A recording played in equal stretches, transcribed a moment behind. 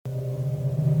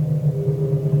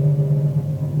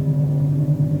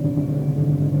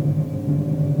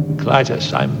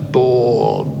Clytus, I'm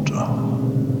bored.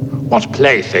 What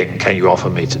plaything can you offer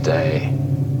me today?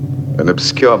 An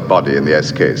obscure body in the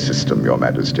SK system, Your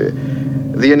Majesty.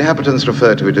 The inhabitants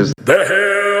refer to it as the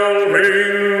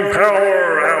Hellwing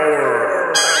Power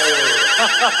Hour.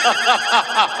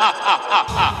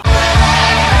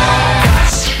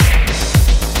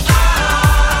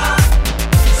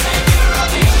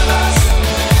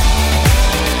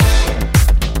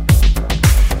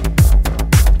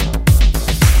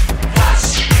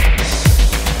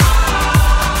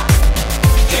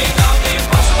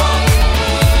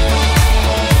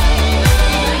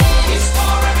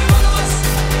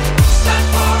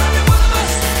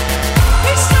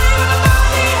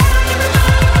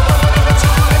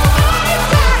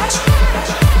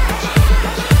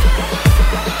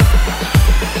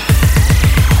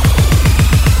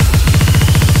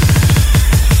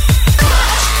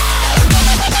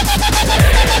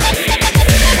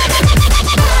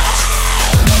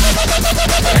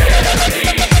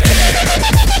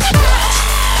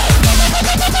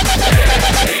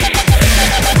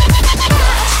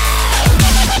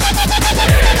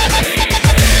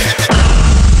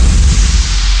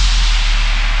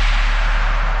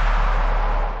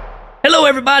 Hello,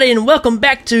 everybody, and welcome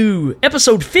back to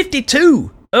episode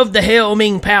 52 of the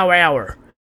Hellwing Power Hour.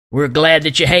 We're glad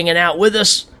that you're hanging out with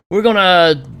us. We're going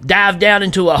to dive down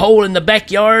into a hole in the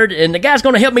backyard, and the guy's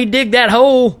going to help me dig that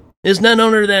hole is none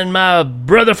other than my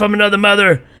brother from another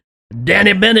mother,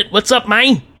 Danny Bennett. What's up,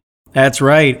 man? That's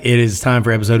right. It is time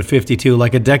for episode 52.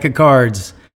 Like a deck of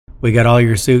cards, we got all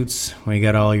your suits. We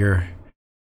got all your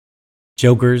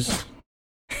jokers.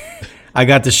 I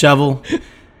got the shovel.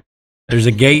 There's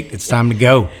a gate. It's time to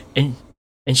go. And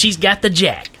she's got the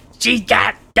jack. She's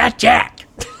got that jack.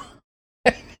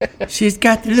 She's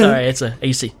got the... Sorry, it's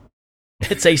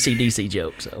AC/DC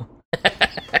joke, so.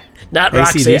 Not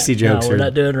Roxette. AC/DC jokes. No, we're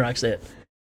not doing Roxette.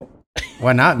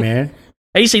 Why not, man?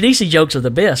 AC/DC jokes are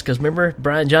the best, because remember,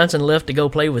 Brian Johnson left to go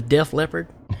play with Def Leppard?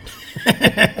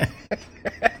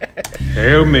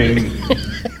 Hellwing.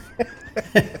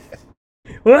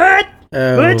 What?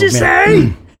 Oh, What'd you man.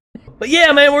 say? But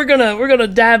yeah, man, we're gonna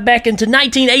dive back into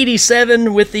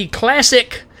 1987 with the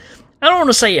classic. I don't want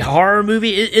to say horror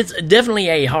movie. It's definitely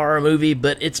a horror movie,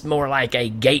 but it's more like a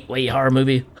gateway horror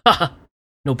movie.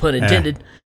 No pun intended.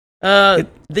 The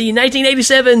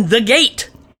 1987 The Gate.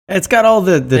 It's got all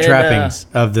the trappings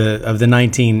of the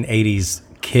 1980s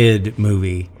kid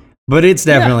movie, but it's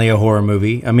definitely a horror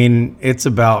movie. I mean, it's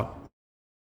about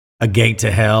a gate to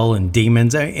hell and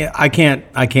demons. I can't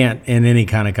in any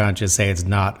kind of conscience say it's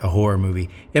not a horror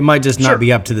movie. It might just not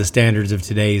be up to the standards of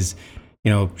today's,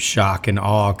 shock and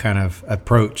awe kind of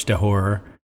approach to horror.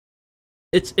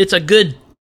 It's a good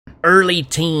early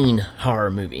teen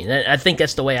horror movie. I think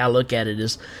that's the way I look at it,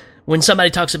 is when somebody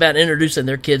talks about introducing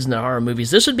their kids into horror movies,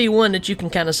 this would be one that you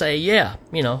can kind of say, yeah,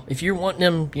 if you're wanting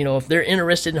them, if they're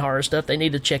interested in horror stuff, they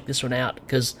need to check this one out,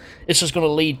 because it's just going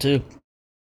to lead to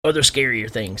other scarier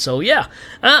things. So yeah,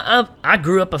 I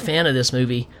grew up a fan of this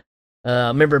movie. I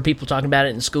remember people talking about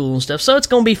it in school and stuff. So it's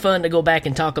going to be fun to go back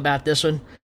and talk about this one.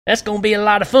 That's going to be a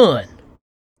lot of fun.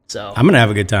 So I'm going to have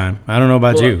a good time. I don't know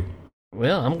about you.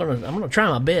 Well, I'm gonna try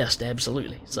my best,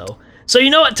 absolutely. So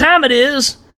you know what time it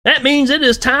is? That means it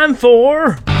is time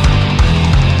for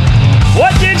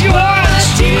What Did You Watch?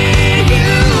 What did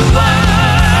you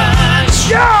watch?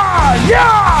 Yeah,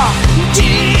 yeah.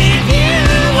 Did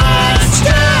you watch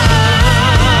stuff?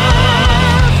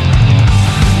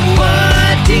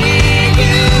 What did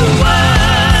you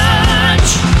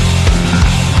watch?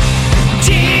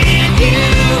 Did you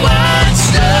watch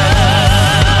stuff?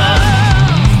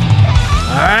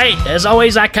 All right, as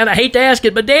always, I kind of hate to ask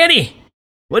it, but Danny,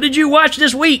 what did you watch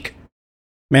this week?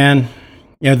 Man,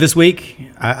 this week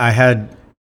I had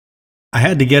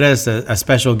to get us a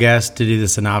special guest to do the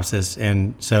synopsis,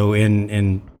 and so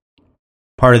in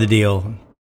part of the deal,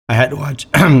 I had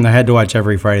to watch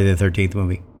every Friday the 13th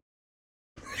movie.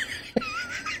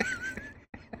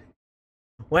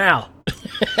 Wow.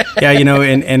 Yeah,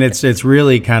 and it's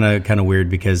really kind of weird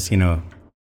because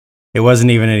it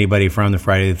wasn't even anybody from the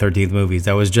Friday the 13th movies.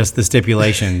 That was just the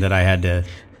stipulation that I had to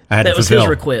that to was fulfill. His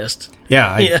request.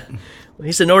 Yeah. Yeah.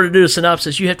 He said, in order to do a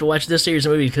synopsis, you have to watch this series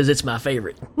of movies because it's my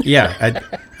favorite. Yeah,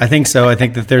 I think so. I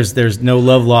think that there's no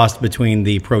love lost between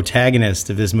the protagonist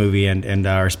of this movie and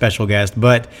our special guest,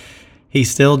 but he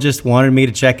still just wanted me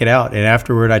to check it out. And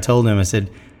afterward, I told him, I said,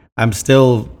 I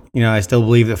still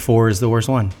believe that 4 is the worst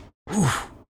one. Oof.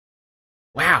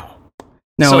 Wow.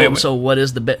 No, so what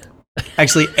is the best?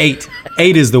 Actually, 8.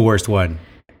 8 is the worst one.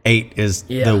 8 is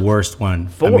the worst one.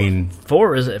 4,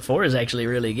 4 is actually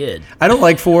really good. I don't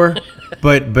like 4,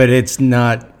 but it's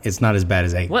not as bad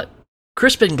as 8. What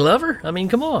Crispin Glover? I mean,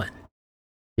 come on.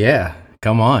 Yeah,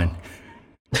 come on.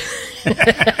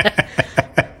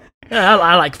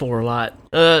 I like 4 a lot.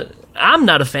 I'm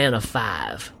not a fan of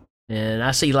 5. And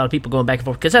I see a lot of people going back and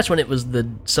forth because that's when it was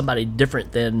somebody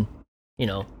different than,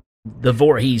 the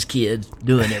Voorhees kid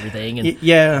doing everything. And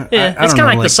yeah, it's kind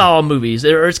of like the Saw movies,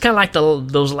 or it's kind of like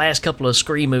those last couple of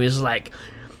Scream movies. It's like,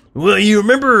 well, you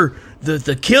remember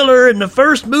the killer in the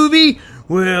first movie?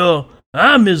 Well,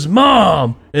 I'm his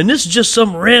mom, and this is just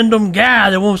some random guy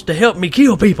that wants to help me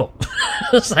kill people.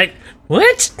 It's like,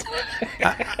 what?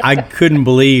 I couldn't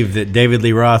believe that David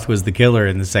Lee Roth was the killer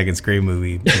in the second Scream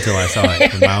movie until I saw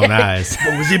it with my own eyes.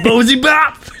 Bozy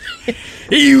bop!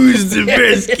 He was the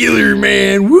best killer,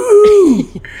 man. Woo!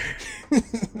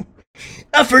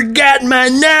 I forgot my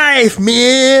knife,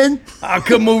 man. I'll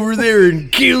come over there and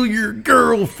kill your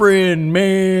girlfriend,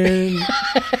 man.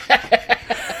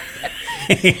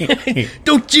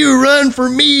 Don't you run for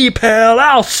me, pal.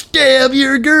 I'll stab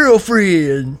your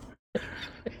girlfriend.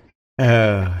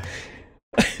 Uh,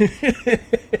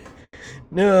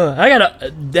 No,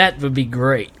 that would be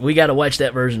great. We gotta watch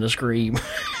that version of Scream.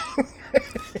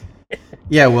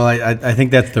 yeah, well, I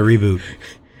think that's the reboot.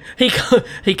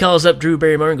 He calls up Drew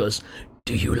Barrymore and goes,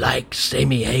 "Do you like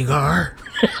Sammy Hagar?"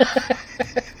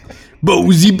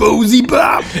 Bozy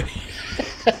bop.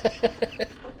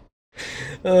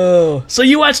 Oh, so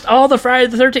you watched all the Friday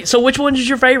the 13th. So which one is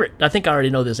your favorite? I think I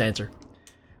already know this answer.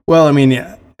 Well, I mean,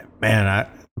 man,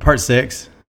 part 6.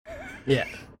 Yeah.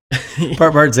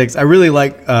 part 6. I really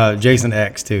like Jason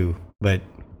X too, but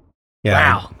yeah.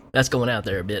 Wow, that's going out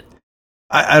there a bit.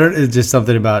 I don't. It's just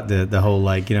something about the whole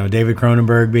David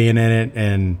Cronenberg being in it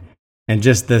and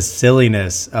just the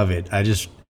silliness of it. I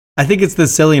think it's the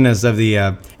silliness of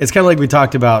the. It's kind of like we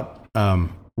talked about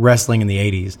wrestling in the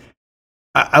 80s.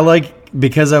 I like,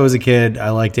 because I was a kid, I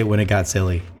liked it when it got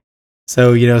silly.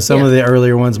 So some of the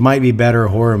earlier ones might be better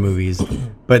horror movies,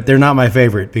 but they're not my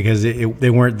favorite because they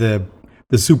weren't the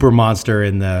super monster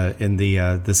in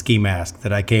the ski mask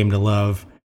that I came to love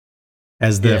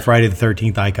as the Friday the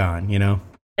 13th icon,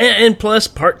 And plus,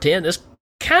 part 10 is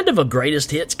kind of a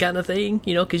greatest hits kind of thing,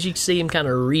 because you see him kind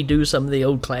of redo some of the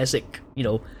old classic,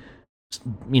 the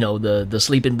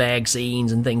sleeping bag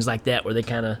scenes and things like that, where they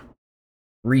kind of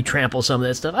retrample some of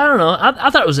that stuff. I don't know. I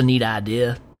thought it was a neat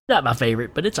idea. Not my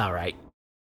favorite, but it's all right.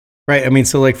 Right. I mean,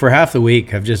 so for half the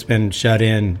week, I've just been shut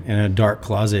in a dark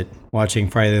closet watching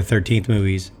Friday the 13th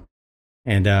movies,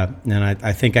 and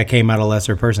I think I came out a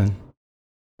lesser person.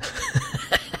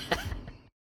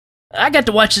 I got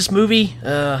to watch this movie.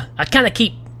 I kind of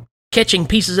keep catching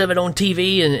pieces of it on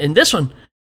TV, and this one,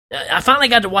 I finally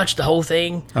got to watch the whole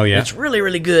thing. Oh, yeah? It's really,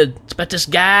 really good. It's about this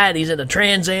guy, and he's in a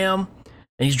Trans Am,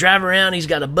 and he's driving around. He's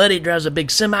got a buddy that drives a big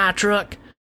semi-truck,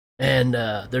 and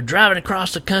they're driving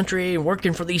across the country and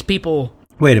working for these people.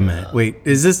 Wait a minute. Wait,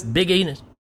 is this... Big Enos.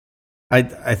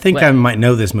 I think I might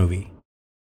know this movie.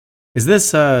 Is this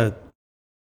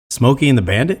Smokey and the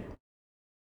Bandit?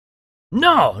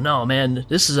 No, man.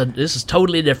 This is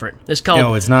totally different. It's called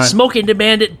No, it's not. Smokey and the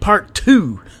Bandit Part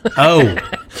 2. Oh.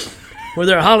 Where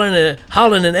they're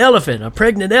hauling an elephant, a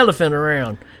pregnant elephant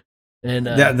around. And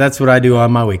that's what I do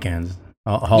on my weekends.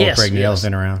 I'll haul a pregnant yes.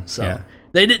 elephant around. So yeah.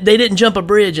 they didn't jump a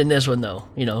bridge in this one though,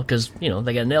 because they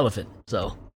got an elephant.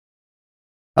 So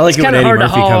I like it when Eddie hard to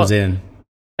Murphy comes in.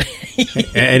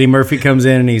 Eddie Murphy comes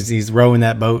in and he's rowing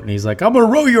that boat and he's like, "I'm gonna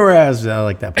row your ass." I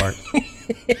like that part.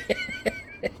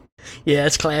 Yeah,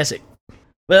 it's classic.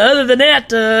 But other than that,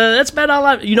 that's about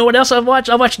all. You know what else I've watched?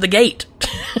 I watched The Gate.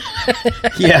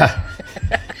 Yeah,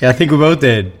 I think we both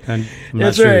did. I'm not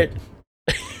That's sure. right.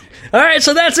 All right,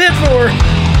 so that's it for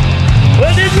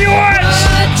What Did You Watch?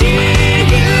 What did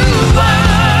you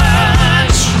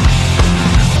watch?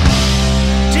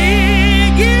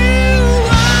 Did you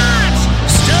watch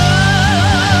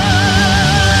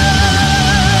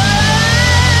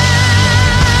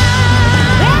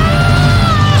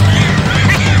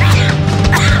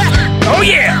Oh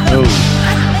yeah! Oh.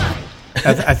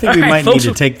 I think we All right, might need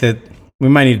folks.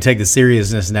 to take the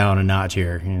seriousness down a notch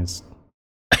here. It's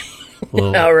a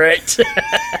little- All right.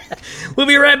 We'll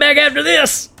be right back after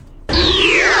this.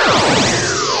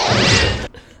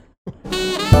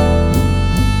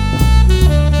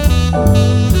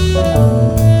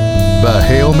 The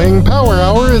Hail Ming Power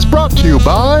Hour is brought to you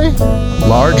by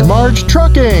Large Marge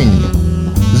Trucking.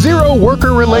 0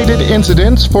 worker-related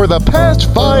incidents for the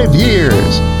past 5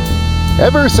 years.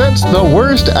 Ever since the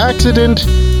worst accident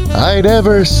I'd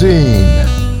ever seen.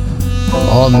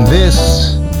 On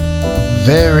this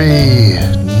very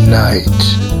night.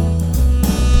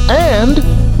 And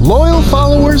loyal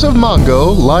followers of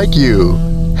Mongo like you.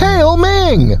 Hail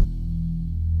Ming!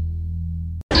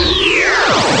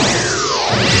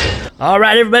 All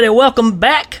right, everybody, welcome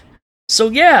back. So,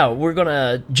 yeah, we're going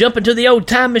to jump into the old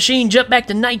time machine, jump back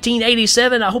to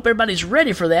 1987. I hope everybody's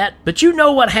ready for that. But you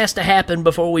know what has to happen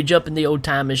before we jump in the old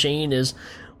time machine is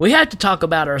we have to talk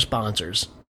about our sponsors.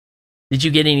 Did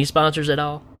you get any sponsors at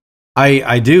all?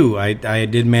 I do. I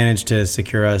did manage to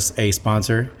secure us a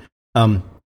sponsor.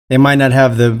 They might not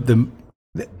have the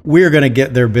we're going to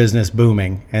get their business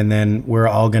booming, and then we're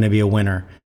all going to be a winner.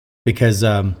 Because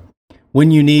when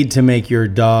you need to make your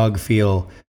dog feel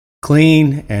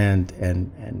clean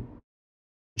and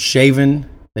shaven,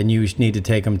 then you need to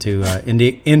take them to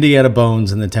Indiana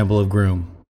Bones and the Temple of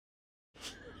Groom.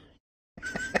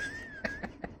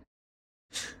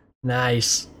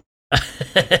 Nice.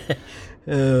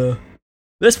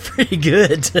 That's pretty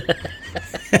good.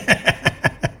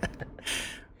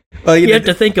 Well, you have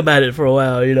to think about it for a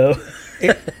while, you know.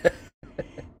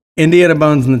 Indiana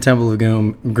Bones and the Temple of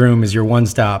Groom is your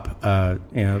one-stop,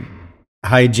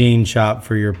 hygiene shop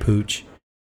for your pooch,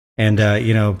 and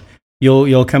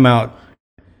you'll come out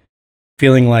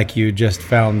feeling like you just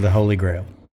found the Holy Grail.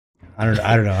 I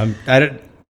don't know.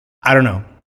 I don't know.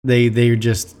 They're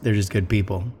just good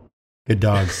people, good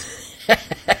dogs,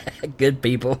 good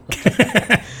people.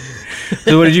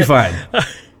 So what did you find?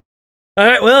 All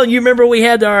right, well, you remember we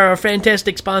had our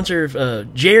fantastic sponsor,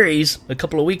 Jerry's, a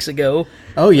couple of weeks ago.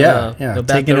 Oh, yeah. About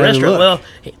Take the another restaurant. look.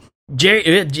 Well,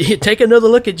 Jerry, take another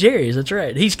look at Jerry's, that's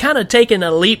right. He's kind of taken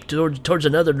a leap towards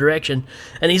another direction,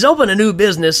 and he's opened a new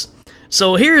business.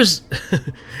 So here's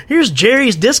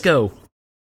Jerry's Disco.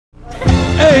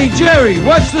 Hey, Jerry,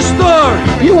 what's the story?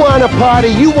 You want a party,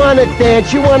 you want to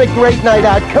dance, you want a great night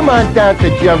out, come on down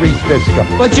to Jerry's Disco.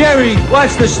 But, Jerry,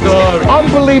 what's the story?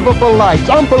 Unbelievable lights,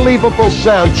 unbelievable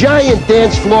sound, giant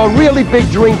dance floor, really big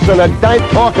drinks, and a dime.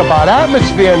 Talk about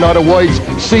atmosphere, in other words.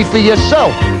 See for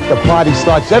yourself. The party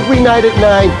starts every night at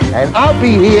 9, and I'll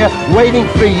be here waiting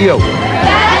for you.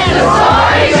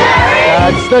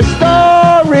 That's the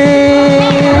story,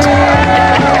 Jerry!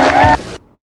 That's the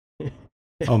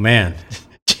story! Oh, man.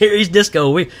 Jerry's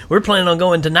Disco. We're planning on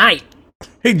going tonight.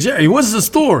 Hey, Jerry, what's the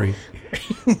story?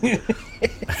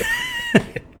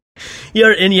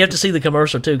 And you have to see the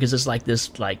commercial, too, because it's like this,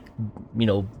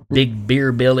 big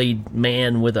beer-bellied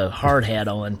man with a hard hat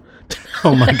on.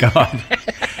 Oh, my God.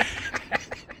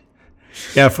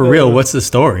 Yeah, for real, what's the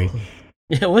story?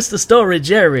 Yeah, what's the story,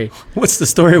 Jerry? What's the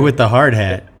story with the hard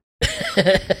hat?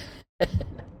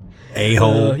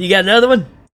 A-hole. You got another one?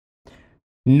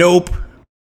 Nope.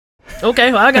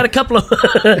 Okay, well, I got a couple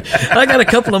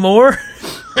of more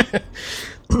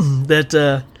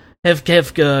that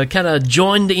have kind of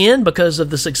joined in because of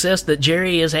the success that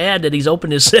Jerry has had, that he's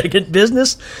opened his second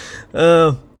business.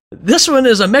 This one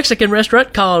is a Mexican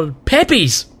restaurant called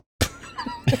Pepe's.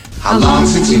 How long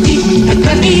since you've eaten at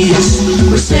Pepe's?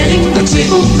 We're setting the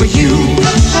table for you.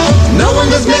 No one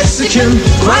does Mexican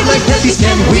quite like Pepe's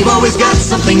can. We've always got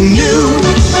something new.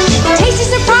 Tasty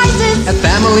surprises At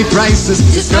family prices,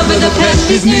 discover the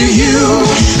Pepe's near you.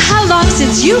 How long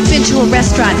since you've been to a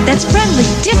restaurant that's friendly,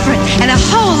 different, and a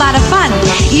whole lot of fun?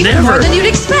 Even more than you'd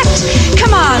expect.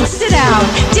 Come on, sit down.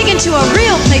 Dig into a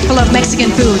real plateful of Mexican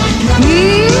food.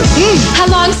 How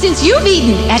long since you've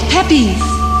eaten at Pepe's?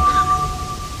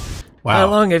 Wow. How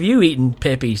long have you eaten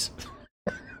Pepe's?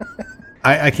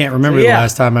 I can't remember the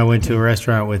last time I went to a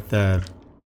restaurant with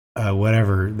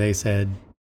whatever they said.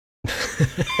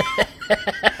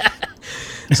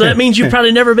 So that means you've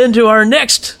probably never been to our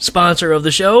next sponsor of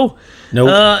the show.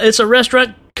 Nope. It's a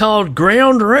restaurant called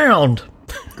Ground Round.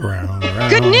 Ground Round.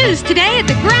 Good news today at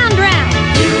the Ground Round.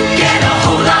 You get a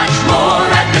whole lot more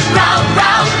at the Ground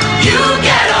Round. You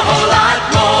get a whole lot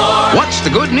more. What's the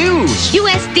good news?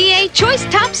 USDA Choice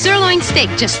Top Sirloin Steak,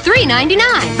 just $3.99.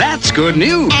 That's good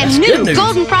news. And new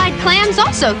golden fried clams,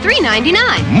 also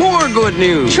 $3.99. More good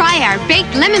news. Try our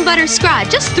baked lemon butter scrod,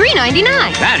 just $3.99.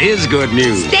 That is good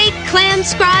news. Steak, clam,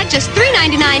 scrod, just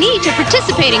 $3.99 each at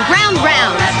participating Ground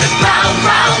Round. At the Ground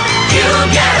Round, you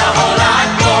get a whole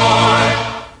lot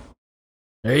more.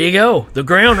 There you go. The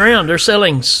Ground Round. They're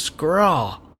selling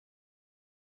scraw.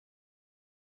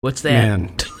 What's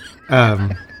that?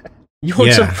 Man. You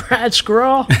want some fried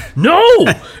scraw? No!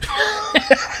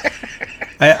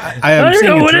 I don't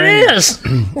know what it is.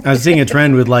 I was seeing a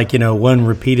trend with one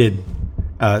repeated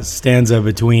stanza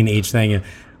between each thing.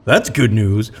 That's good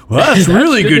news. Well, that's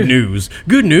really good news.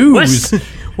 Good news.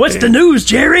 What's the news,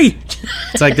 Jerry?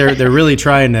 It's like they're really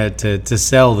trying to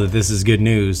sell that this is good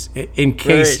news in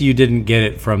case you didn't get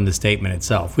it from the statement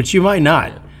itself, which you might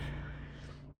not.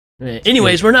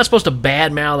 Anyways, we're not supposed to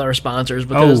badmouth our sponsors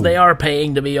because they are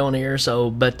paying to be on air. So,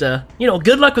 but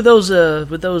good luck with those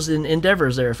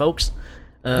endeavors there, folks.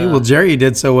 Hey, well, Jerry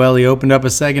did so well, he opened up a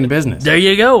second business. There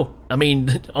you go. I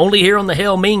mean, only here on the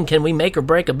Hell Mean can we make or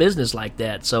break a business like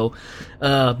that. So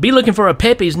be looking for a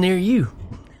Pepe's near you.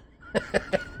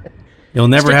 You'll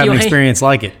never have an experience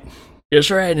like it.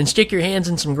 That's right, and stick your hands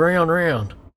in some ground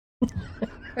round.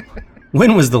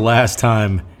 When was the last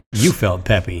time you felt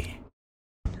peppy?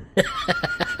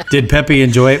 Did Peppy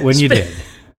enjoy it when you did?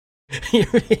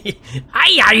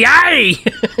 Ay!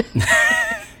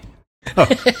 Oh,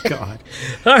 God.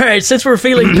 All right, since we're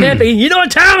feeling peppy, you know what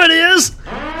time it is?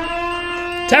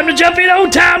 Time to jump in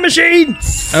old time machine.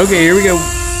 Okay, here we go.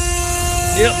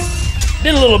 Yep.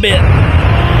 Been a little bit. Here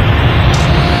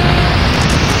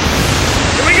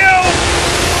we go.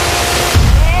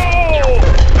 Oh.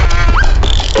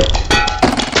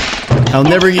 I'll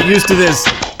never get used to this.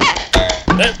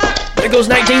 There goes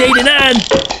 1989.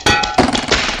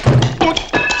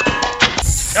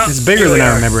 It's bigger than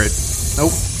I remember it.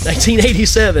 Nope.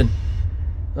 1987.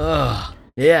 Oh,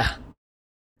 yeah.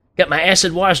 Got my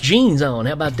acid wash jeans on.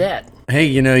 How about that? Hey,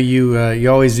 you know, you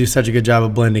always do such a good job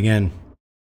of blending in.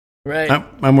 Right.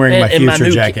 I'm wearing my future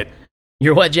jacket.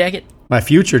 Your what jacket? My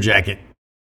future jacket.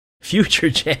 Future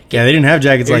jacket. Yeah, they didn't have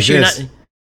jackets like this.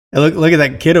 Hey, look at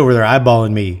that kid over there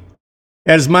eyeballing me.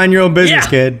 Yeah, just mind your own business,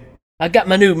 kid. I got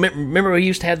my new. Remember, we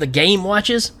used to have the game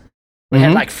watches. We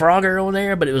had like Frogger on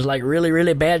there, but it was like really,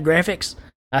 really bad graphics.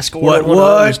 I scored one of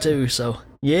those too. So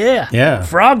yeah.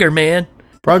 Frogger, man.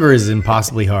 Frogger is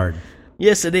impossibly hard.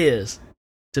 Yes, it is.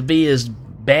 To be as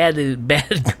bad a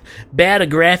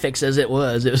graphics as it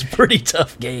was a pretty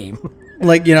tough game.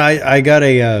 Like, you know, I got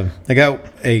a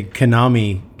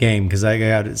Konami game because I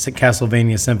got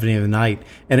Castlevania Symphony of the Night,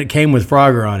 and it came with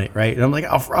Frogger on it, right? And I'm like,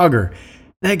 oh, Frogger,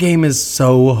 that game is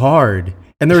so hard,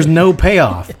 and there's no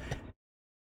payoff.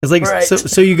 It's like, right.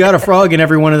 so you got a frog in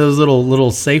every one of those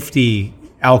little safety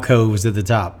alcoves at the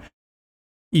top.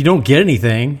 You don't get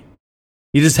anything.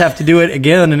 You just have to do it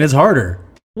again, and it's harder.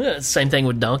 Yeah, same thing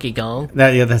with Donkey Kong.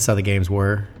 That's how the games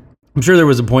were. I'm sure there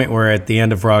was a point where at the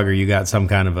end of Frogger, you got some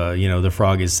kind of a, you know, the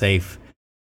frog is safe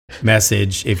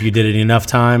message if you did it enough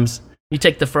times. You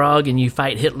take the frog and you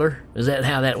fight Hitler? Is that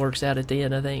how that works out at the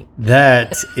end, I think?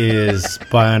 That is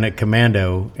Bionic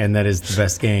Commando, and that is the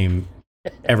best game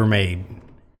ever made.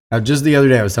 Now, just the other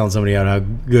day, I was telling somebody how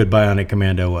good Bionic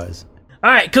Commando was.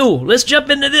 All right, cool. Let's jump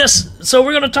into this. So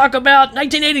we're going to talk about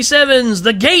 1987's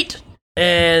The Gate.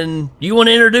 And you want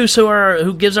to introduce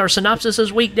who gives our synopsis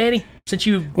this week, Danny? Since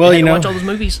you had to watch all those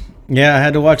movies? Yeah, I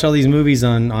had to watch all these movies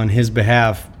on his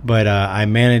behalf, but I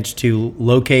managed to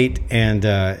locate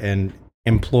and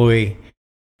employ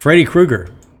Freddy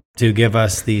Krueger to give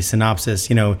us the synopsis.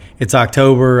 You know, it's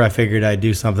October. I figured I'd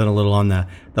do something a little on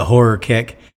the horror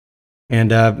kick.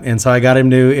 And so I got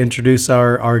him to introduce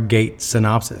our Gate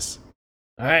synopsis.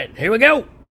 All right, here we go.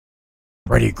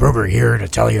 Freddy Krueger here to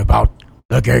tell you about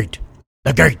The Gate.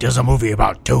 The Gate is a movie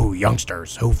about two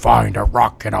youngsters who find a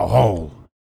rock in a hole.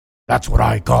 That's what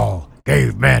I call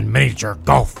caveman miniature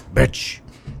golf, bitch.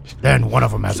 Then one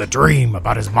of them has a dream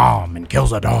about his mom and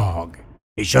kills a dog.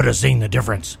 He should have seen the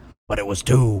difference, but it was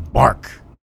too bark.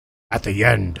 At the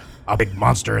end, a big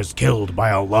monster is killed by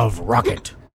a love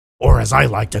rocket, or as I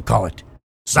like to call it,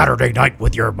 Saturday Night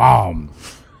with Your Mom,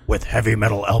 with heavy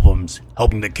metal albums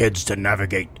helping the kids to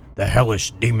navigate the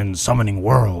hellish demon summoning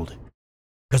world.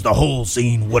 Because the whole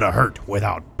scene would have hurt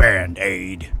without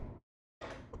Band-Aid.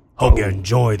 Hope you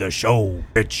enjoy the show,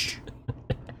 bitch.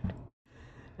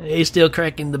 He's still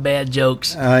cracking the bad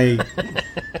jokes. Right?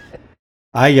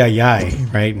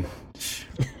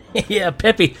 Yeah,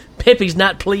 Peppy's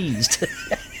not pleased.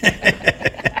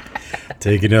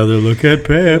 Take another look at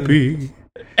Peppy.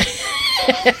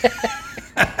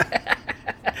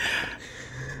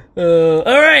 All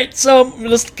right, so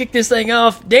let's kick this thing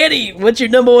off. Danny, what's your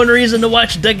number one reason to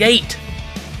watch The Gate?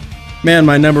 Man,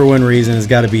 my number one reason has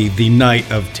got to be the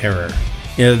Night of Terror.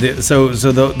 You know,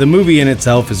 the movie in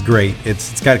itself is great.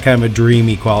 It's got kind of a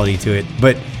dreamy quality to it,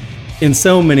 but in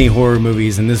so many horror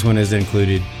movies, and this one is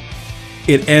included,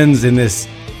 it ends in this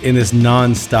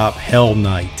nonstop hell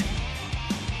night.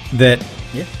 That,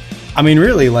 I mean,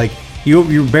 really, like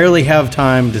you barely have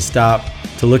time to stop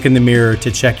to look in the mirror to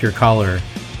check your collar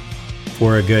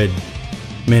for a good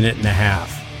minute and a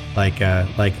half, like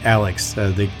Alex,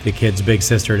 the kid's big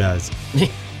sister does.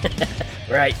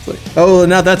 Right. Oh,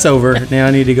 now that's over. Now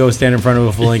I need to go stand in front of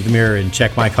a full-length mirror and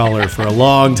check my collar for a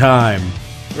long time.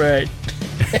 Right.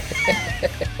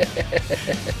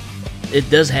 It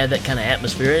does have that kind of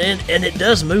atmosphere, and it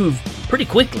does move pretty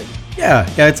quickly. Yeah,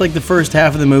 it's like the first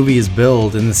half of the movie is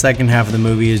build, and the second half of the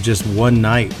movie is just one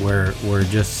night where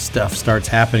just stuff starts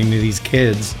happening to these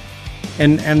kids.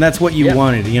 And that's what you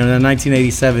wanted, the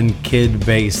 1987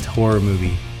 kid-based horror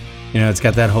movie. It's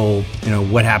got that whole,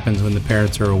 what happens when the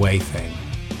parents are away thing.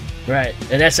 Right,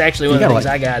 and that's actually one of the things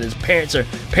I got is parents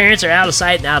are out of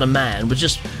sight and out of mind, which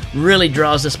just really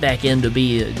draws us back into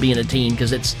being a teen,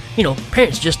 because it's,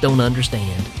 parents just don't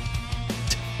understand.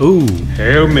 Ooh.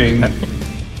 Hail Ming. I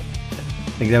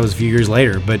think that was a few years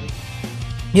later, but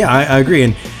yeah, I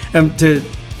agree. And to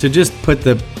just put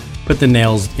the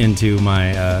nails into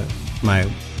my my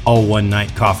all one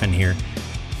night coffin here,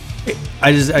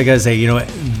 I gotta say,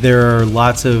 there are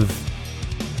lots of,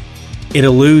 it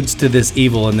alludes to this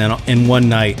evil, and then in one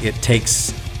night it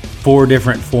takes 4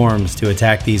 different forms to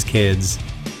attack these kids,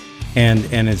 and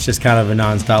it's just kind of a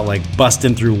nonstop, like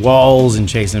busting through walls and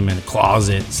chasing them into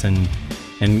closets and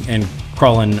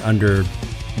crawling under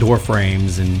door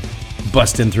frames and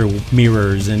busting through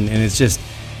mirrors, and it's just,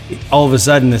 all of a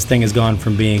sudden this thing has gone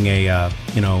from being a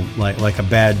like a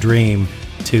bad dream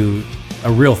to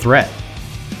a real threat.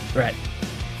 Right.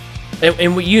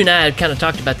 And you and I had kind of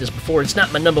talked about this before. It's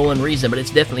not my number one reason, but it's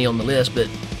definitely on the list. But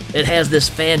it has this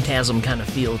phantasm kind of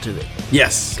feel to it.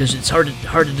 Yes. Because it's hard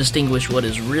to distinguish what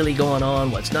is really going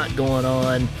on, what's not going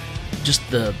on. Just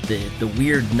the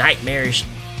weird nightmarish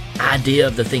idea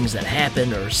of the things that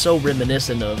happen are so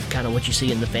reminiscent of kind of what you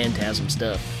see in the Phantasm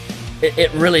stuff.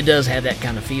 It really does have that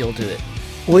kind of feel to it.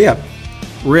 Well, yeah.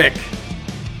 Rick,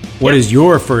 what is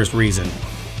your first reason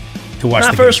to watch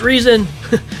my first reason?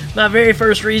 My very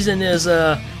first reason is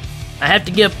I have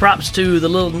to give props to the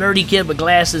little nerdy kid with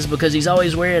glasses, because he's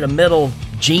always wearing a metal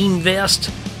jean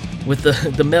vest with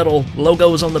the metal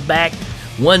logos on the back,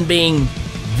 one being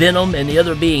Venom and the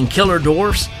other being Killer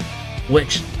Dwarfs,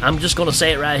 which I'm just going to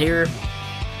say it right here.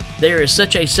 There is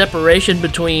such a separation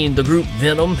between the group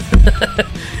Venom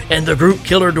and the group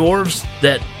Killer Dwarfs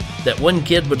that one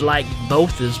kid would like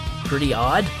both is pretty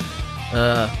odd.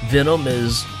 Venom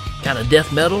is kind of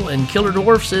death metal, and Killer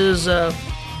Dwarfs is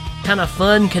kind of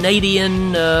fun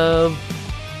Canadian,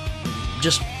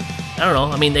 just, I don't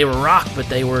know, I mean, they were rock, but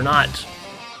they were not,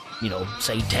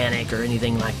 satanic or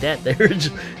anything like that. They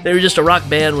were just a rock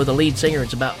band with a lead singer.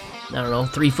 It's about,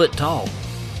 3 foot tall.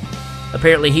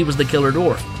 Apparently he was the Killer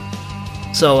Dwarf.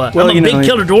 So I'm a big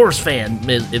Killer Dwarfs fan,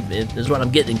 is what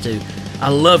I'm getting to. I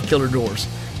love Killer Dwarfs.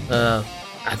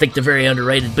 I think they're very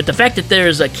underrated. But the fact that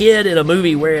there's a kid in a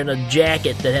movie wearing a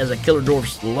jacket that has a Killer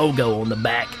Dwarfs logo on the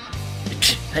back,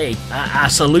 hey, I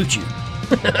salute you.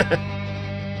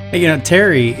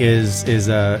 Terry is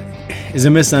a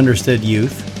misunderstood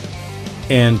youth,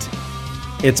 and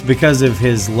it's because of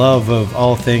his love of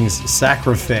all things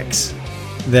sacrifice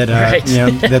that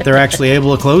that they're actually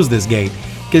able to close this gate.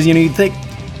 Because you'd think,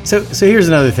 so here's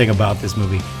another thing about this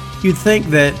movie. You'd think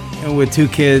that with 2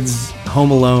 kids home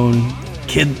alone,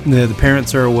 the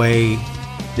parents are away,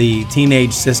 the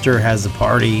teenage sister has a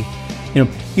party,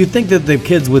 you'd think that the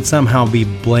kids would somehow be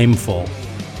blameful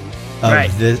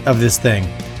of this thing.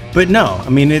 But no, I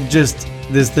mean, it just,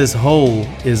 this hole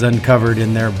is uncovered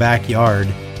in their backyard,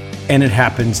 and it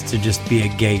happens to just be a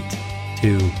gate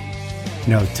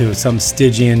to some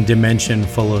Stygian dimension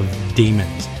full of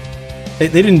demons. They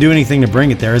didn't do anything to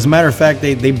bring it there. As a matter of fact,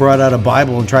 they brought out a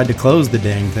Bible and tried to close the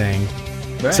dang thing.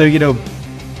 Right. So,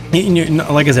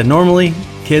 like I said, normally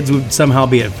kids would somehow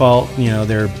be at fault.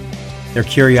 Their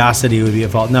curiosity would be at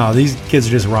fault. No, these kids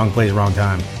are just wrong place, wrong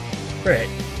time. Right.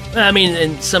 I mean,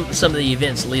 and some of the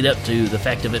events lead up to the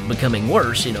fact of it becoming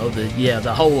worse.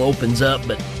 The hole opens up,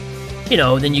 but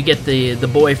then you get the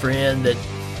boyfriend that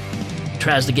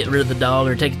tries to get rid of the dog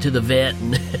or take it to the vet,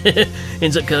 and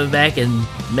ends up coming back and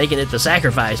making it the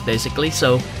sacrifice, basically.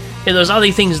 So there's all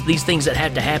these things that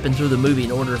have to happen through the movie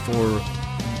in order for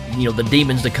the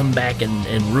demons to come back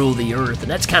and rule the earth,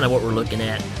 and that's kind of what we're looking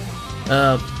at.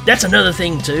 That's another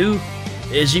thing too,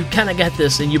 is you kind of got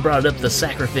this, and you brought up the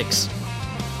Sacrifix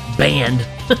band.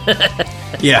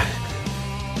 Yeah.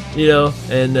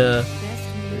 And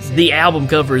the album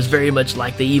cover is very much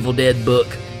like the Evil Dead book,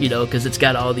 because it's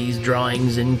got all these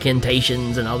drawings and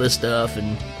incantations and all this stuff,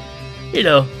 and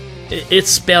it's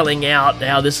spelling out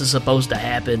how this is supposed to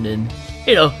happen, and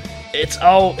it's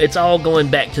all going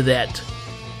back to that,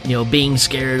 being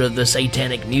scared of the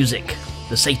satanic music,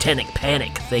 the satanic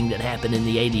panic thing that happened in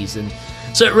the 80s, and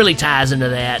so it really ties into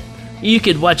that. You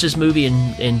could watch this movie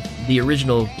and the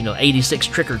original 86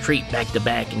 Trick or Treat back to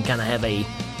back and kind of have a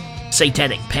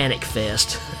satanic panic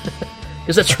fest,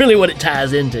 because that's really what it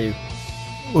ties into.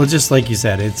 Well, just like you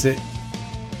said, it's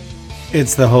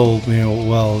the whole,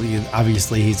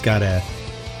 obviously he's got a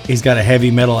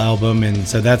heavy metal album, and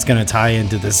so that's going to tie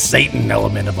into the Satan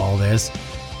element of all this.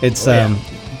 It's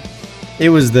it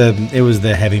was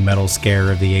the heavy metal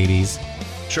scare of the 80s.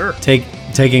 Sure.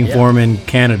 Taking form in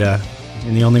Canada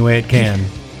in the only way it can.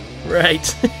 Right.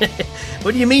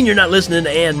 What do you mean you're not listening to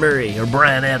Anne Murray or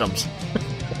Bryan Adams?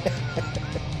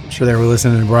 I'm sure they were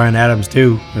listening to Bryan Adams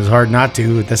too. It was hard not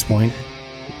to at this point.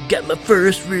 Got my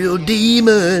first real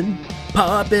demon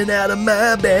popping out of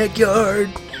my backyard.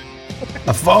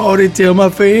 I fought it till my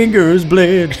fingers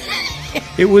bled.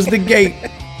 It was the gate.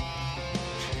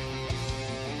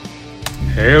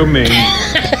 Hail me.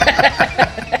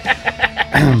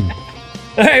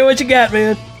 All right, what you got,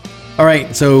 man? All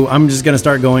right, so I'm just going to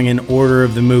start going in order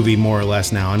of the movie more or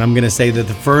less now. And I'm going to say that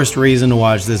the first reason to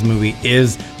watch this movie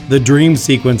is the dream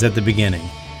sequence at the beginning.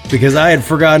 Because I had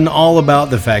forgotten all about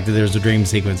the fact that there's a dream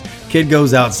sequence. Kid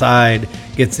goes outside,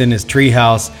 gets in his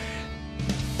treehouse.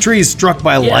 Tree's struck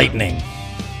by lightning.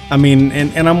 I mean,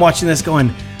 and I'm watching this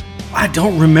going, I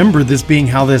don't remember this being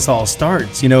how this all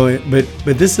starts, you know. But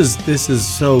this is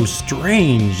so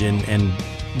strange and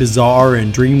bizarre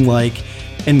and dreamlike,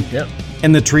 and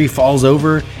the tree falls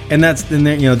over, and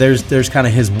there's kind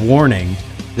of his warning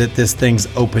that this thing's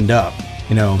opened up,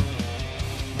 you know,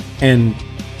 and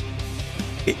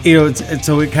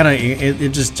it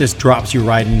just drops you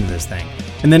right into this thing,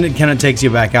 and then it kind of takes you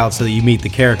back out so that you meet the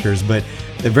characters. But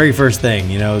the very first thing,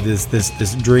 you know,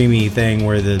 this dreamy thing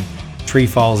where the tree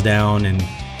falls down and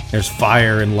there's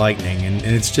fire and lightning, and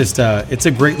it's just it's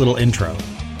a great little intro.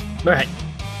 Right.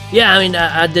 Yeah, I mean,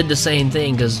 I did the same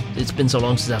thing because it's been so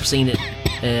long since I've seen it,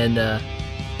 and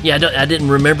I didn't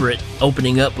remember it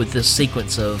opening up with this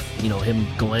sequence of, you know, him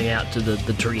going out to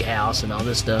the tree house and all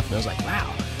this stuff, and I was like,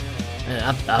 wow,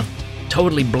 I've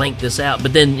totally blanked this out.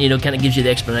 But then, you know, kind of gives you the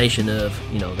explanation of,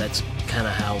 you know, that's kind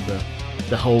of how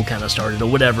the whole kind of started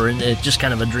or whatever, and it's just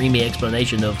kind of a dreamy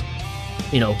explanation of,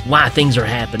 you know, why things are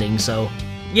happening. So,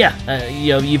 yeah,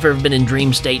 you know, you've ever been in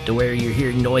dream state to where you're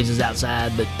hearing noises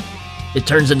outside, but it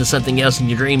turns into something else in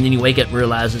your dream, then you wake up and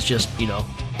realize it's just, you know,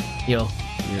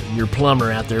 your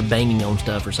plumber out there banging on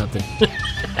stuff or something.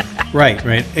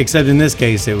 Right. Except in this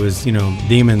case, it was, you know,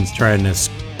 demons trying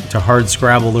to hard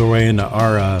scrabble their way into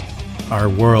our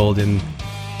world, and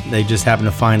they just happen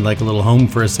to find like a little home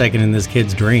for a second in this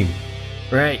kid's dream.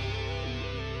 Right.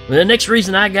 Well, the next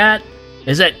reason I got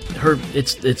is that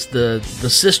it's the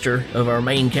sister of our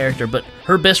main character, but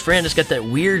her best friend has got that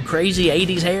weird, crazy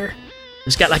 80s hair.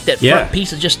 It's got like that front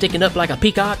piece that's just sticking up like a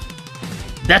peacock.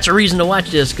 That's a reason to watch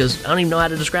this, because I don't even know how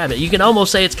to describe it. You can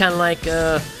almost say it's kind of like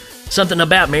Something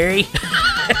About Mary.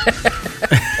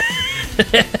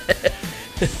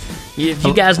 If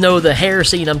you guys know the hair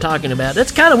scene I'm talking about,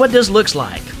 that's kind of what this looks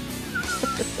like.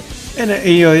 And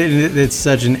you know, it's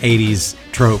such an 80s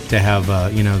trope to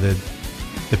have, you know,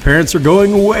 the parents are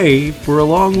going away for a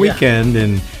long weekend,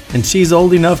 and she's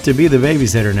old enough to be the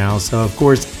babysitter now, so of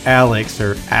course Alex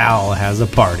or Al has a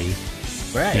party.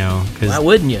 Right. You know, why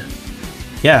wouldn't you?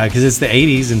 Yeah, because it's the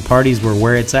 80s and parties were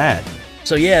where it's at.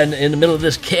 So yeah, in the middle of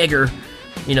this kegger,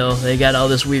 you know, they got all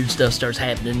this weird stuff starts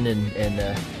happening,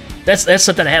 and that's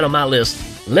something I had on my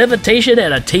list. Levitation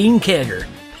at a teen kegger.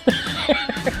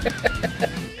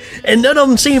 And none of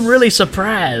them seem really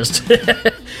surprised.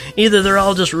 Either they're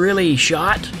all just really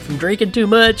shot from drinking too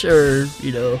much, or,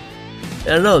 you know, I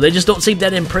don't know. They just don't seem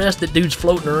that impressed that dude's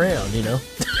floating around, you know?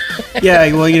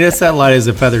 Yeah, well, you know, it's that light as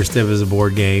a feather stiff as a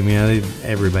board game. You know,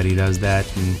 everybody does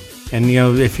that. And you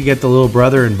know, if you get the little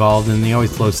brother involved, and he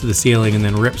always floats to the ceiling and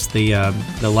then rips the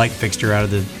light fixture out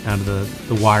of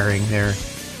the wiring there.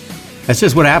 That's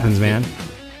just what happens, man.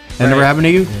 That never happened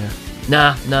to you?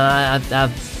 Yeah. Nah.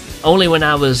 I've only when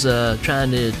I was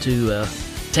trying to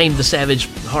tame the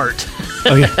savage heart.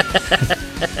 Oh, yeah.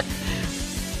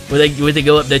 When they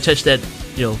go up, they touch that,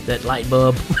 you know, that light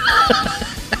bulb.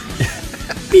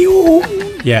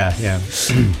 Yeah.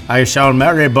 I shall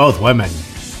marry both women.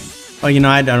 Well, you know,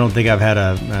 I don't think I've had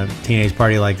a teenage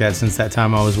party like that since that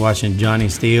time I was watching Johnny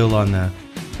Steele on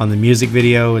the music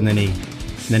video, and then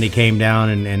he came down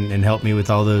and helped me with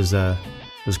all those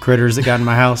critters that got in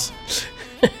my house.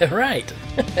 Right.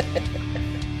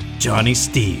 Johnny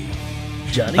Steele.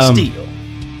 Steele.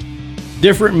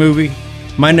 Different movie.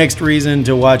 My next reason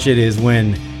to watch it is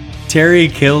when Terry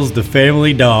kills the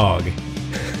family dog.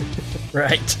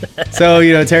 Right. So,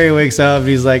 you know, Terry wakes up and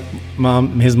he's like,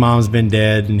 his mom's been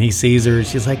dead, and he sees her.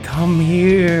 She's like, come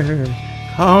here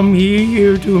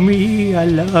to me, I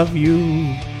love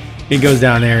you. He goes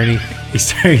down there and he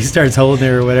starts holding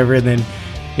her or whatever, and then,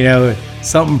 you know,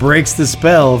 something breaks the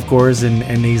spell, of course, and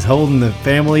he's holding the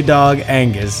family dog,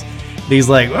 Angus. And he's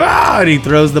like, and he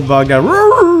throws the dog down,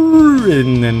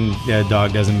 and then the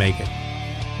dog doesn't make it.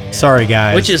 Yeah. Sorry,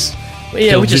 guys. Which is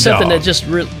something that just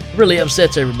really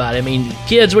upsets everybody. I mean,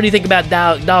 kids, what do you think about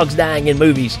dogs dying in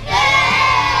movies?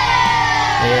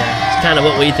 Yeah, kind of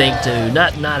what we think too.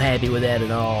 Not happy with that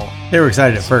at all. They were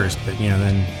excited at first, but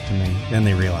then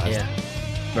they realized. Yeah,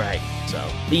 right. So,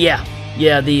 but yeah.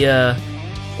 The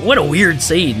what a weird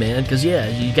scene, man. Because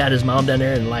you got his mom down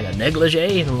there in like a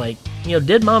negligee, and like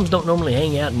dead moms don't normally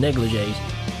hang out in negligees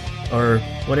or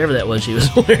whatever that was she was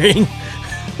wearing.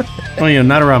 Well,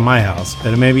 not around my house,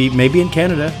 but maybe in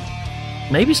Canada.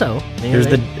 Maybe so.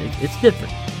 It's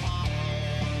different.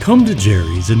 Come to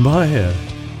Jerry's and buy a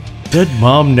dead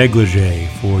mom negligee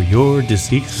for your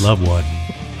deceased loved one.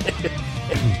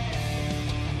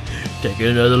 Take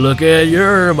another look at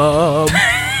your mom.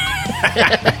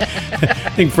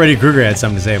 I think Freddy Krueger had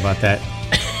something to say about that.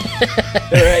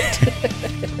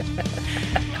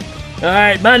 All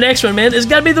right, my next one, man. It's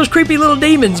got to be those creepy little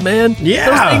demons, man. Yeah.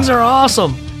 Those things are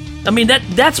awesome. I mean,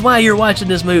 that's why you're watching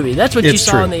this movie. That's what you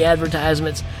saw in the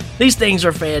advertisements. These things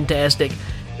are fantastic.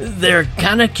 They're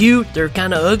kind of cute. They're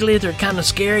kind of ugly. They're kind of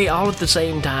scary all at the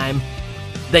same time.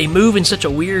 They move in such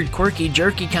a weird, quirky,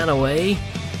 jerky kind of way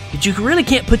that you really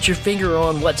can't put your finger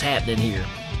on what's happening here.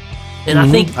 And I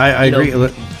think... I agree.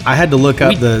 I had to look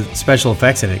up the special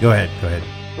effects in it. Go ahead.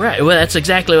 Right. Well, that's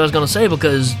exactly what I was going to say,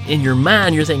 because in your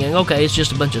mind, you're thinking, okay, it's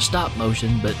just a bunch of stop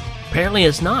motion, but apparently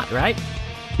it's not, right?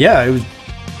 Yeah,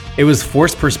 it was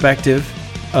forced perspective,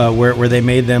 where they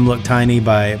made them look tiny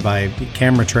by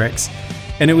camera tricks,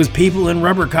 and it was people in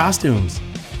rubber costumes.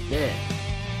 Yeah.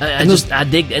 I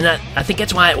dig, and I think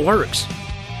that's why it works.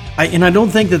 I don't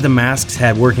think that the masks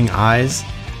had working eyes,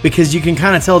 because you can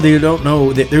kind of tell they don't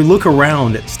know, they look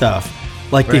around at stuff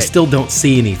like they still don't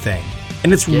see anything,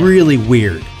 and it's really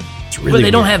weird. It's really But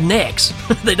they don't weird. have necks.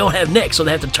 They don't have necks, so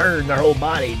they have to turn their whole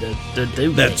body to do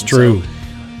things. That's true.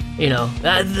 So,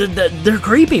 they're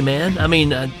creepy, man. I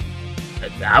mean,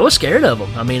 I was scared of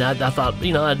them. I mean, I thought,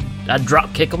 I'd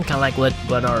drop kick them, kind of like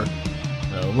what our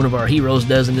one of our heroes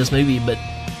does in this movie. But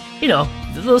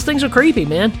those things are creepy,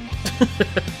 man.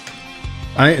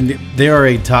 They are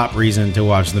a top reason to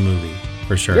watch the movie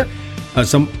for sure. Yep.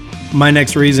 So my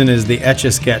next reason is the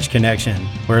Etch-a-Sketch connection,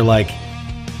 where like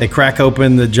they crack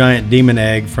open the giant demon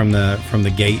egg from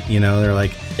the gate. They're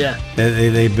like,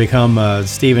 they become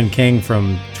Stephen King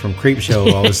from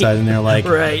Creepshow all of a sudden. They're like,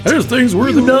 right. There's things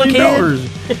worth $1 million.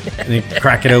 And they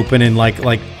crack it open and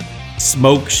like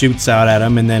smoke shoots out at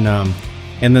them, and then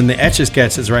the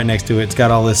Etch-a-Sketch that's right next to it. It's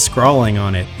got all this scrawling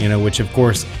on it, which of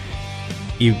course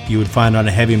you would find on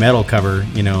a heavy metal cover,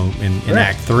 in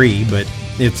Act 3, but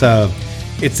it's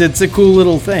a cool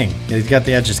little thing. It's got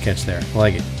the Etch-a-Sketch there. I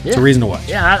like it. It's a reason to watch.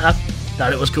 Yeah, I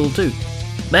thought it was cool too.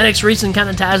 My next reason kind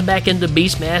of ties back into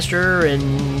Beastmaster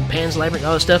and Pan's Labyrinth and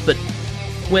all that stuff, but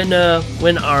when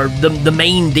the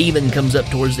main demon comes up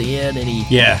towards the end and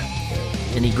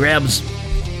he grabs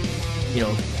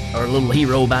our little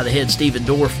hero by the head, Stephen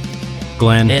Dorff,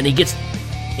 Glenn, and he gets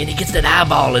that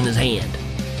eyeball in his hand.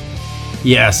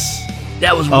 Yes,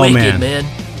 that was wicked, man.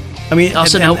 I mean, all of a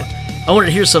sudden, I wanted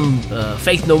to hear some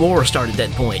Faith No More start at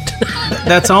that point.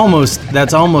 that's almost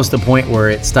the point where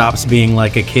it stops being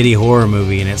like a kiddie horror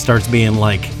movie and it starts being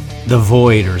like The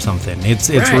Void or something. It's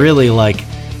really like,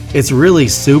 it's really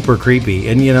super creepy,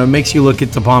 and it makes you look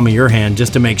at the palm of your hand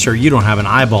just to make sure you don't have an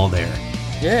eyeball there.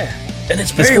 Yeah, and it's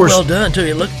very well done too.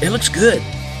 It looks good.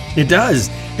 It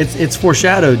does. It's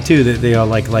foreshadowed too that they are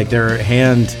like their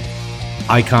hand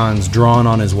icons drawn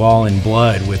on his wall in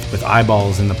blood with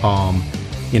eyeballs in the palm.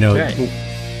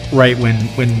 Right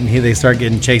when they start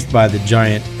getting chased by the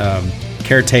giant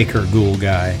caretaker ghoul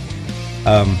guy.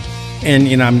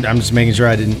 And I'm just making sure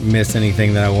I didn't miss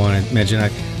anything that I want to mention.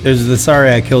 There's the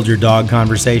 "Sorry I Killed Your Dog"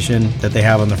 conversation that they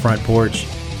have on the front porch,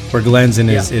 where Glenn's in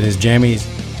his jammies.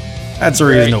 That's a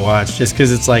reason to watch, just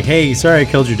because it's like, hey, sorry I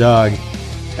killed your dog.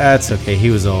 That's okay.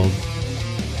 He was old.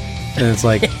 And it's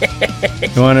like,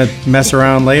 you want to mess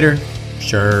around later?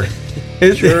 Sure.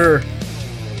 Sure.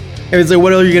 It's like,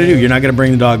 what else are you gonna do? You're not gonna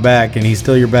bring the dog back, and he's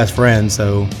still your best friend.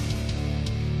 So,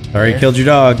 sorry, I killed your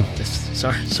dog.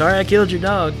 Sorry, I killed your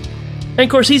dog. And of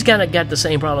course, he's kind of got the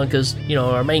same problem because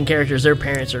our main characters, their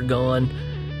parents are gone,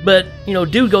 but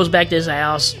dude goes back to his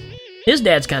house. His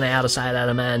dad's kind of out of sight, out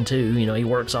of mind too. He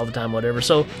works all the time, whatever.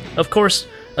 So of course,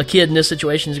 a kid in this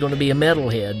situation is going to be a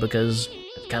metalhead because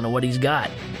that's kind of what he's got.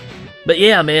 But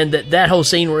yeah, man, that whole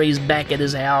scene where he's back at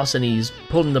his house and he's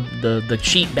pulling the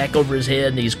sheet back over his head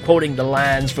and he's quoting the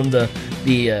lines from the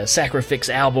Sacrifix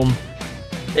album.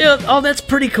 All that's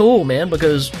pretty cool, man,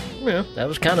 because that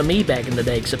was kind of me back in the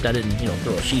day, except I didn't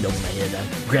throw a sheet over my head.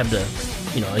 I grabbed a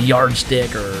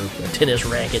yardstick or a tennis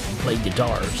racket and played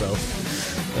guitar. So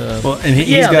and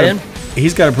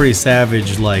he's got a pretty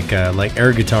savage like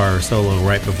air guitar solo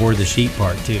right before the sheet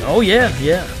part too. Oh yeah.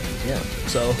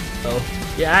 So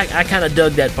Yeah, I kind of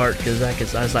dug that part because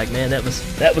I was like, man, that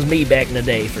was me back in the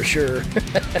day for sure.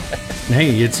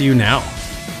 Hey, it's you now.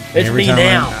 It's Every me time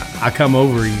now. I come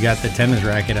over, you got the tennis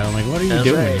racket out. I'm like, what are you That's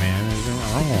doing, right. man?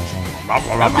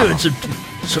 I'm doing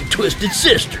some Twisted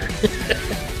Sister.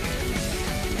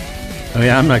 Oh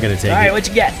yeah, I'm not gonna take All it. right, what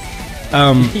you got?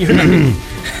 You're not-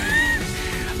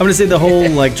 I'm gonna say the whole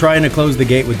like trying to close the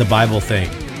gate with the Bible thing.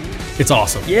 It's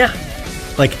awesome. Yeah.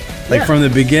 Like Yeah. from the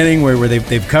beginning where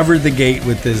they've covered the gate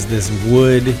with this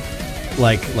wood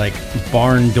like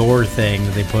barn door thing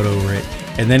that they put over it.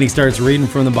 And then he starts reading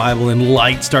from the Bible and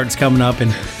light starts coming up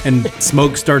and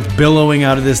smoke starts billowing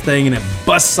out of this thing and it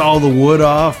busts all the wood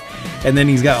off. And then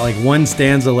he's got like one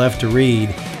stanza left to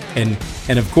read. And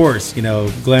of course, you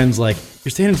know, Glenn's like, you're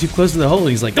standing too close to the hole. And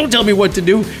he's like, don't tell me what to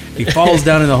do. He falls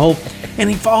down in the hole and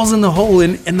he falls in the hole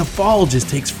and the fall just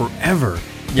takes forever.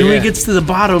 And when Yeah. he gets to the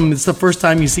bottom, it's the first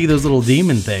time you see those little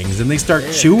demon things and they start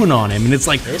chewing on him. And it's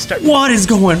like, what is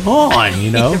going on,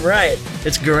 you know? Right.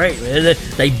 It's great, man.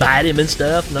 They bite him and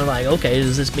stuff. And they're like, okay,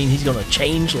 does this mean he's going to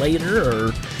change later?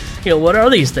 Or, you know, what are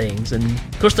these things? And,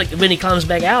 of course, like, when he climbs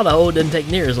back out of the hole, it doesn't take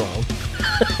near as long.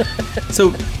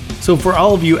 So for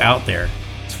all of you out there,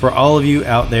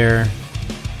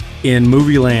 in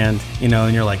movie land, you know,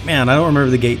 and you're like, man, I don't remember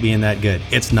the gate being that good.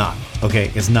 It's not.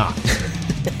 Okay, it's not.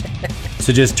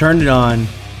 So just turn it on,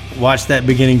 watch that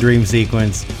beginning dream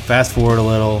sequence, fast forward a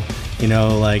little, you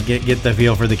know, like get the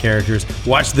feel for the characters.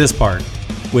 Watch this part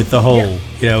with the hole,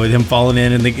 you know, with him falling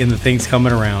in and the things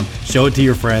coming around. Show it to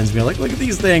your friends. Be like, look at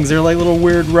these things. They're like little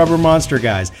weird rubber monster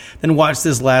guys. Then watch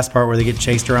this last part where they get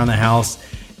chased around the house.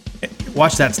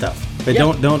 Watch that stuff. But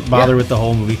don't bother with the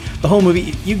whole movie. The whole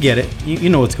movie, you get it. You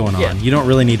know what's going on. Yeah. You don't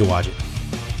really need to watch it.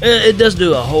 It does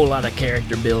do a whole lot of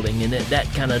character building, and that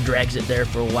kind of drags it there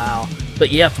for a while.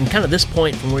 But yeah, from kind of this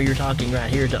point, from where you're talking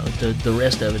right here to the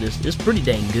rest of it, is pretty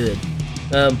dang good.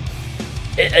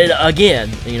 Again,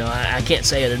 you know, I can't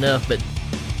say it enough, but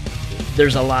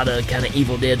there's a lot of kind of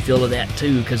Evil Dead feel to that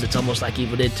too, because it's almost like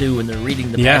Evil Dead 2 when they're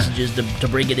reading the passages to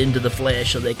bring it into the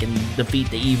flesh so they can defeat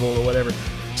the evil or whatever.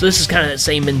 So this is kind of that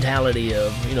same mentality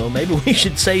of, you know, maybe we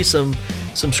should say some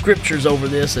scriptures over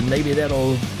this, and maybe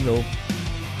that'll, you know,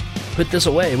 put this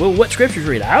away. Well, what scriptures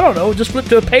read? I don't know. Just flip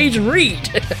to a page and read.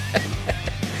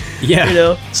 Yeah. You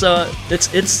know, so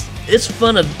it's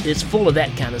fun. It's full of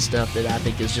that kind of stuff that I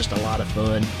think is just a lot of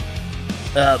fun.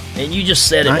 And you just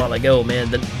said it a while ago,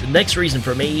 man. The next reason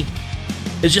for me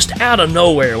is just out of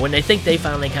nowhere when they think they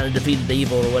finally kind of defeated the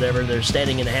evil or whatever. They're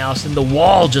standing in the house and the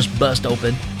wall just bust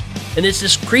open, and it's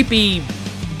this creepy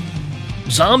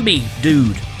zombie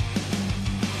dude.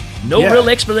 No real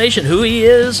explanation who he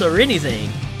is or anything.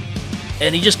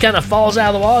 And he just kind of falls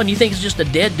out of the wall, and you think it's just a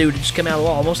dead dude that just come out of the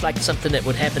wall, almost like something that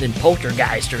would happen in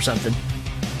Poltergeist or something.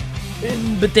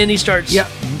 But then he starts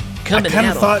coming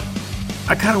out.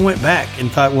 I kind of went back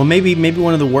and thought, well, maybe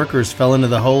one of the workers fell into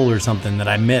the hole or something that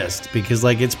I missed, because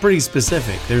like it's pretty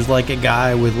specific. There's like a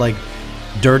guy with like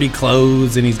dirty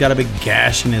clothes, and he's got a big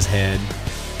gash in his head,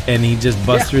 and he just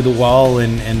busts through the wall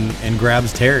and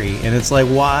grabs Terry, and it's like,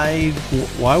 why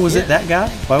was it that guy?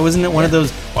 Why wasn't it one of those?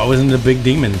 Why wasn't it a big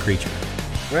demon creature?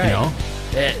 Right. You know?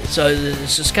 So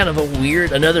it's just kind of a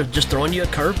weird, just throwing you a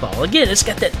curveball. Again, it's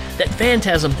got that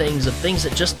phantasm things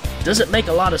that just doesn't make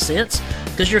a lot of sense,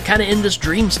 because you're kind of in this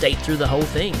dream state through the whole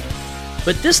thing.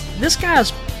 But this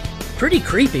guy's pretty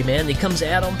creepy, man. He comes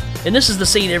at him, and this is the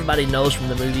scene everybody knows from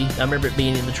the movie. I remember it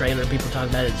being in the trailer and people talking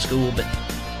about it at school, but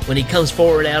when he comes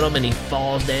forward at him and he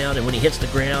falls down, and when he hits the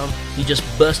ground, he just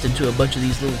busts into a bunch of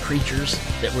these little creatures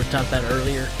that we talked about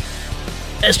earlier.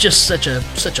 That's just such a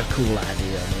cool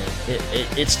idea, man.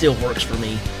 It still works for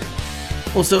me.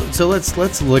 Well, so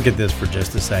let's look at this for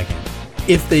just a second.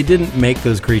 If they didn't make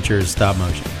those creatures stop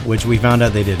motion, which we found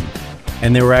out they didn't,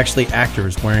 and they were actually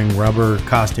actors wearing rubber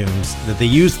costumes that they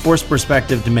used forced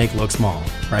perspective to make look small,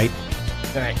 right?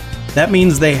 Right. That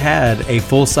means they had a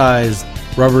full-size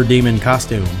rubber demon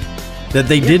costume that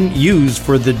they didn't use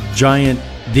for the giant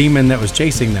demon that was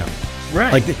chasing them.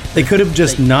 Right. Like they could have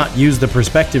just not used the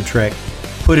perspective trick,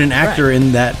 put an actor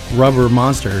in that rubber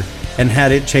monster, and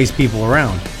had it chase people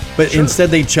around. But instead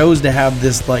they chose to have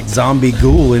this like zombie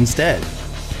ghoul instead.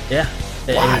 Yeah.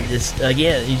 Why? And it's,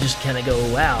 again, you just kind of go,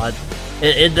 wow.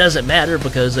 It doesn't matter,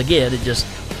 because again, it just,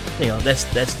 you know, that's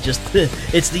just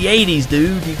it's the 80s,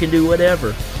 dude. You can do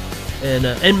whatever.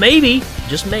 And maybe,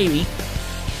 just maybe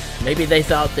they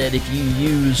thought that if you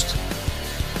used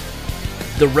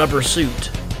the rubber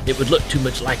suit, it would look too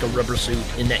much like a rubber suit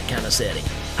in that kind of setting.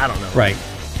 I don't know. Right.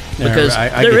 Because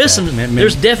I there get is that.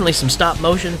 there's definitely some stop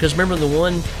motion. Because remember the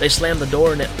one they slammed the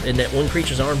door and that one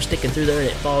creature's arm sticking through there, and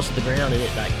it falls to the ground, and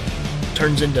it like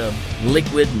turns into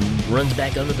liquid and runs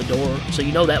back under the door. So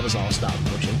you know that was all stop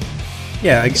motion.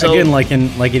 Yeah, So- again, like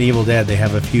in Evil Dead, they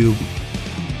have a few.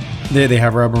 They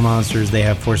have rubber monsters, they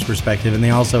have forced perspective, and they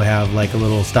also have like a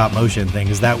little stop motion thing,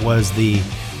 because that was the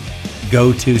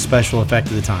go-to special effect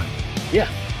of the time. Yeah.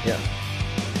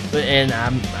 And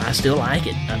I still like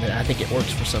it. I mean, I think it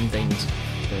works for some things.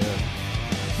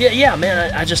 Yeah,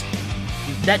 man. I just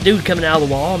that dude coming out of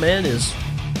the wall, man, is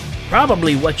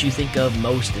probably what you think of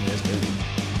most in this movie,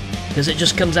 because it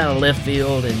just comes out of left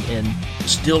field and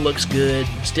still looks good,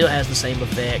 still has the same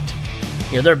effect.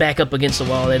 You know, they're back up against the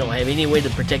wall. They don't have any way to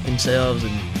protect themselves,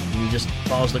 and he just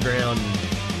falls to the ground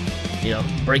and, you know,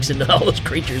 breaks into all those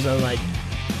creatures. I'm like,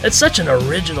 that's such an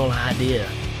original idea.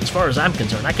 As far as I'm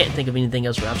concerned, I can't think of anything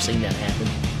else where I've seen that happen.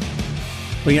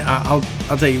 Well, yeah,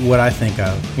 I'll tell you what I think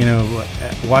of. You know,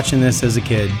 watching this as a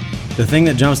kid, the thing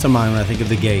that jumps to mind when I think of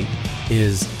The Gate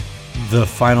is the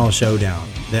final showdown.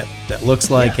 That looks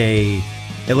like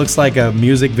it looks like a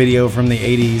music video from the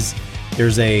 80s.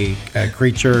 There's a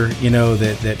creature, you know,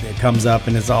 that comes up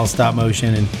and it's all stop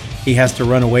motion, and he has to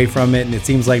run away from it, and it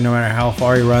seems like no matter how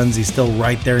far he runs, he's still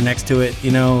right there next to it,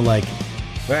 you know, like.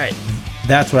 Right.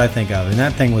 That's what I think of, and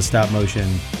that thing was stop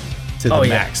motion to the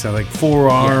max. So like 4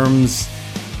 arms,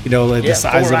 you know, like the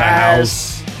size of a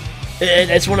house. And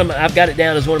that's I've got it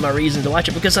down as one of my reasons to watch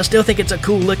it, because I still think it's a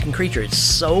cool looking creature. It's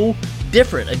so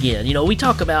different. Again, you know, we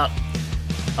talk about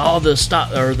all the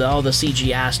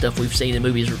CGI stuff we've seen in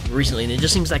movies recently, and it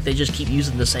just seems like they just keep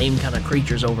using the same kind of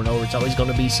creatures over and over. It's always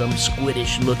going to be some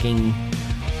squiddish looking,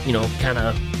 you know, kind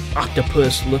of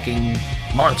octopus looking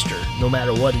monster, no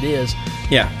matter what it is.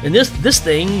 Yeah. And this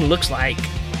thing looks like,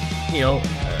 you know,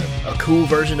 a cool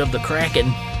version of the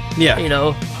Kraken. Yeah. You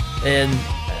know, and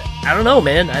I don't know,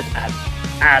 man.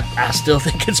 I still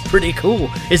think it's pretty cool.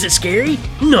 Is it scary?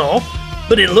 No.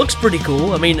 But it looks pretty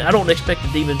cool. I mean, I don't expect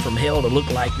a demon from hell to look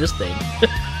like this thing.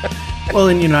 Well,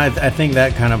 and, you know, I think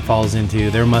that kind of falls into,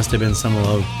 there must have been some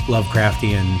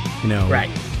Lovecraftian, you know. Right.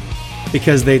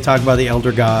 Because they talk about the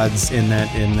elder gods in that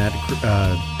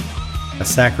a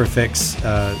sacrifice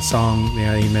song. You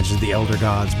know, he mentions the elder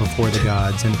gods before the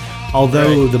gods. And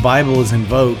although the Bible is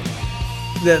invoked,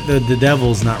 the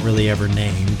devil's not really ever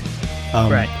named.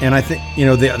 Right. And I think, you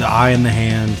know, the eye in the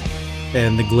hand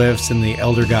and the glyphs and the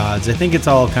elder gods, I think it's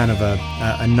all kind of a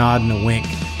nod and a wink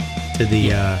to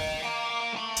the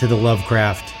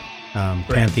Lovecraft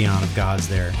pantheon of gods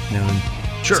there. You know, and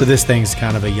Sure. so this thing's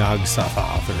kind of a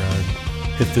Yog-Sothoth or a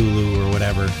Cthulhu or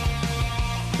whatever.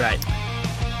 Right.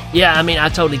 Yeah, I mean, I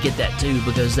totally get that too,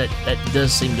 because that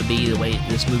does seem to be the way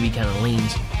this movie kind of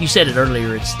leans. You said it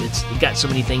earlier. It's got so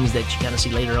many things that you kind of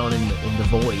see later on in the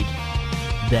void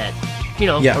that, you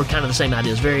know, are kind of the same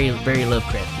ideas. Very, very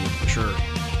Lovecraftian for sure.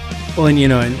 Well, and, you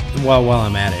know, and while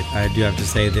I'm at it, I do have to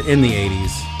say that in the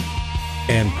 80s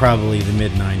and probably the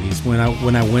mid 90s,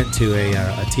 when I went to a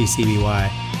TCBY,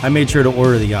 I made sure to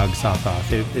order the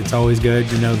Yog-Sothoth. It's always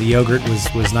good. You know, the yogurt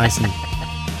was nice and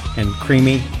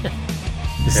creamy.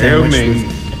 The sandwich was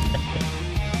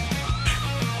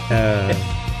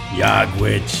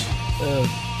Yogwitch.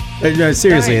 No,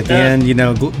 seriously, at the end, you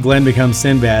know, Glenn becomes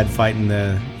Sinbad fighting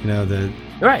the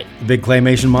big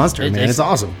claymation monster. It's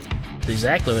awesome. It's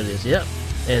exactly what it is. Yep.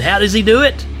 And how does he do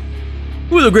it?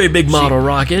 With a great big model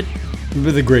rocket.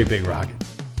 With a great big rocket.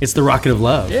 It's the rocket of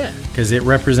love. Yeah. Because it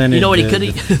represented you know what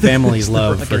the family's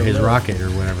love for his rocket or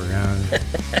whatever.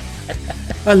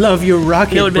 I love your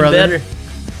rocket, you know, it would brother. been better.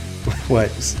 What?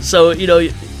 So, you know,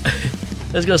 I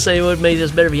was going to say it would have made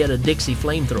this better if he had a Dixie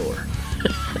flamethrower.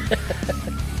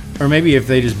 Or maybe if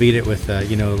they just beat it with,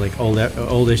 you know, like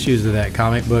old issues of that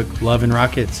comic book, Love and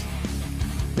Rockets.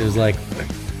 It was like,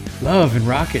 love and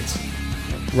rockets.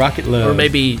 Rocket love. Or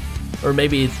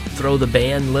maybe throw the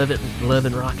band Love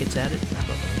and Rockets at it. I don't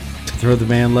know. Throw the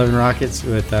band Love and Rockets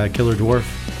with Killer Dwarf.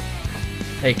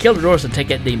 Hey, Killer Dwarf will take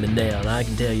that demon down. I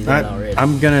can tell you that already.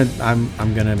 I'm gonna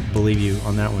believe you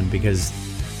on that one, because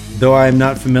though I'm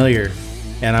not familiar,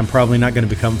 and I'm probably not going to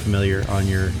become familiar on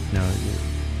your, you know.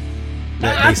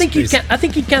 I think you'd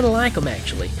kind of like them,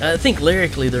 actually. I think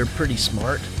lyrically they're pretty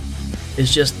smart.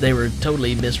 It's just they were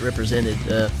totally misrepresented.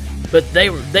 But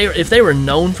if they were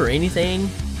known for anything,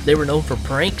 they were known for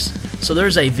pranks. So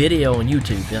there's a video on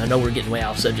YouTube. And I know we're getting way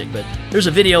off subject, but there's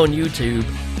a video on YouTube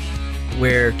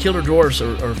where Killer Dwarfs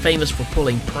are famous for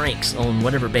pulling pranks on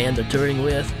whatever band they're touring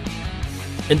with.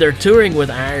 And they're touring with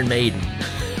Iron Maiden.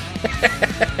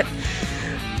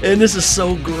 And this is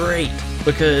so great,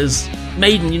 because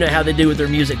Maiden, you know how they do with their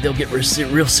music, they'll get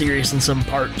real serious in some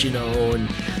parts, you know, and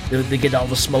they get all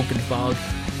the smoke and fog.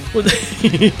 Well,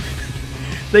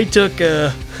 they took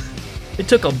a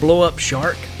blow-up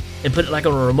shark and put it like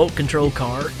on a remote control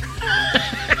car.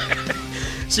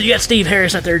 So you got Steve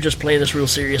Harris out there just playing this real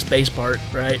serious bass part,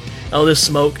 right? All this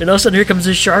smoke, and all of a sudden here comes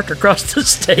this shark across the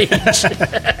stage.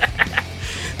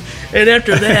 And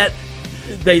after that,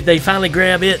 they finally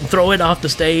grab it and throw it off the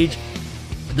stage.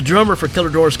 The drummer for Killer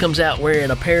Dwarfs comes out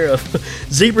wearing a pair of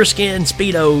zebra skin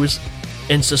Speedos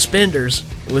and suspenders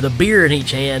with a beer in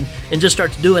each hand and just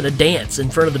starts doing a dance in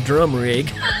front of the drum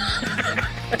rig.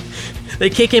 They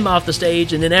kick him off the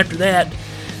stage, and then after that,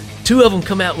 two of them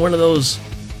come out in one of those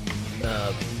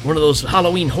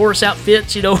Halloween horse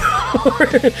outfits, you know.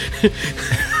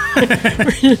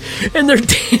 And they're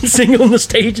dancing on the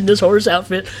stage in this horse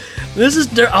outfit.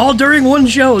 They're all during one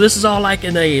show. This is all like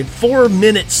in a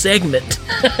 4-minute segment,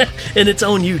 and it's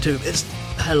on YouTube. It's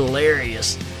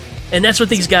hilarious, and that's what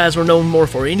these guys were known more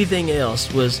for. Anything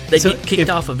else was they get kicked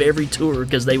off of every tour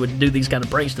because they would do these kind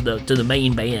of pranks to the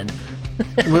main band.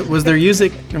 Was their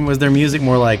music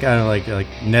more like, I don't know,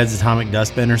 like Ned's Atomic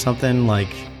Dustbin or something, like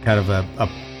kind of a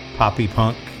poppy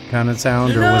punk kind of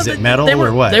sound, or was it metal,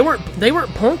 or what? They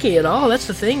weren't punky at all. That's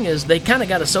the thing, is they kind of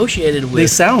got associated with. They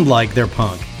sound like they're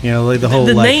punk, you know, like the whole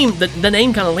name. The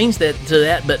name kind of leans to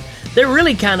that, but they're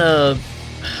really kind of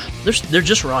they're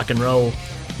just rock and roll,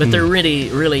 but they're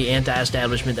really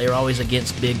anti-establishment. They were always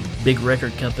against big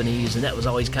record companies, and that was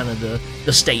always kind of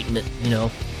the statement, you know.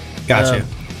 Gotcha.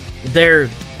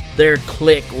 Their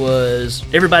clique was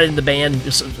everybody in the band.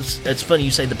 It's funny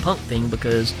you say the punk thing,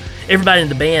 because everybody in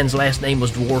the band's last name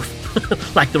was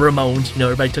Dwarf, like the Ramones. You know,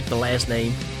 everybody took the last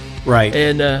name, right?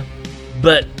 And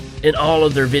but in all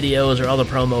of their videos or all the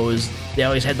promos, they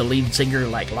always had the lead singer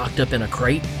like locked up in a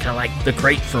crate, kind of like the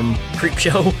crate from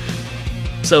Creepshow.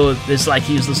 So it's like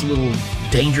he was this little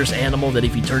dangerous animal that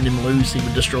if you turned him loose, he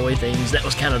would destroy things. That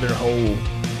was kind of their whole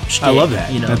shtick. I love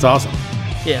that. You know, that's awesome.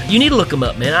 Yeah, you need to look them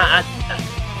up, man.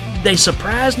 They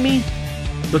surprised me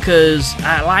because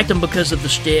I liked them because of the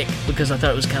shtick, because I thought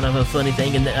it was kind of a funny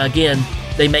thing. And again,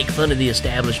 they make fun of the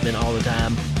establishment all the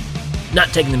time, not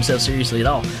taking themselves seriously at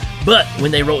all. But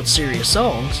when they wrote serious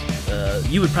songs,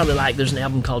 you would probably like, there's an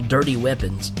album called Dirty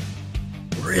Weapons.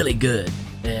 Really good.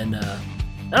 And I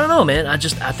don't know, man. I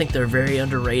think they're very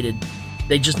underrated.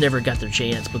 They just never got their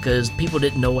chance because people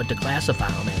didn't know what to classify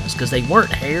them as, because they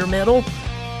weren't hair metal.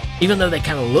 Even though they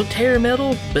kind of looked hair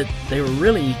metal, but they were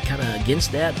really kind of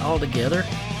against that altogether.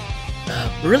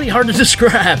 Really hard to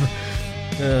describe.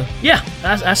 Yeah,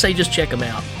 I say just check them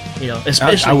out. You know,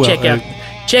 especially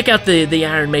check out the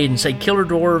Iron Maiden. Say Killer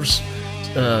Dwarfs,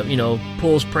 you know,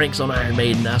 pulls pranks on Iron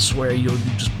Maiden. I swear you'll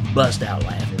just bust out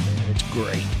laughing, man. It's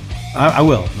great. I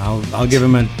will. I'll give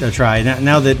them a try.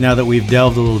 Now that we've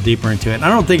delved a little deeper into it, and I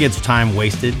don't think it's time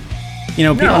wasted. You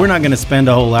know, we're not going to spend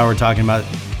a whole hour talking about.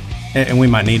 And we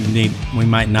might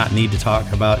not need to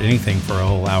talk about anything for a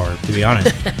whole hour, to be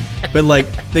honest. But like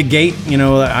The Gate, you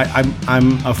know,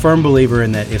 I'm a firm believer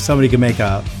in that if somebody could make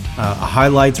a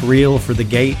highlights reel for The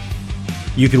Gate,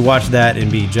 you could watch that and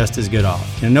be just as good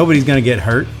off. And nobody's going to get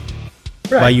hurt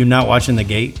by you not watching The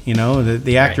Gate. You know,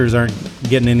 the actors aren't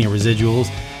getting any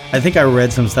residuals. I think I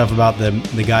read some stuff about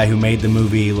the guy who made the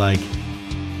movie, like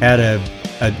had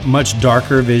a much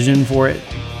darker vision for it,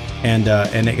 and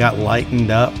it got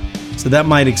lightened up. So that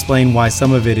might explain why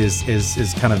some of it is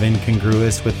kind of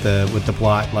incongruous with the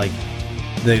plot, like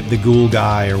the ghoul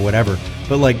guy or whatever.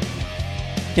 But like,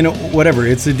 you know, whatever.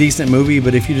 It's a decent movie,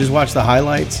 but if you just watch the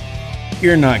highlights,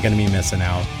 you're not going to be missing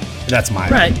out. That's my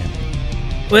opinion.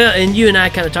 Well, and you and I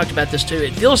kind of talked about this too.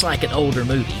 It feels like an older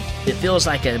movie. It feels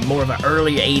like a more of an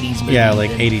early 80s movie. Yeah, like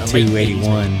 82,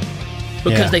 81.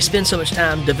 Because they spend so much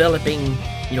time developing,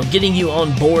 you know, getting you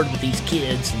on board with these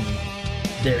kids and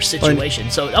their situation.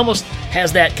 So it almost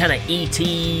has that kind of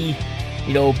E.T.,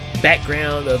 you know,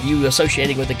 background of you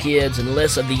associating with the kids and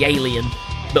less of the alien.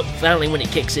 But finally, when it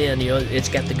kicks in, you know, it's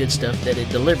got the good stuff that it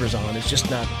delivers on. It's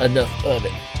just not enough of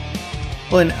it.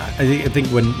 Well, and I think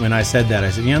when I said that,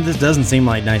 I said, you know, this doesn't seem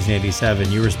like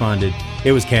 1987. You responded,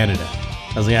 it was Canada.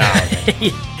 I was like,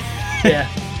 okay.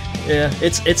 Yeah.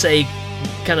 It's a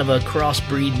kind of a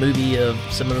crossbreed movie of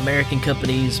some American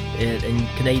companies and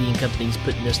Canadian companies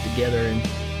putting this together,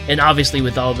 and obviously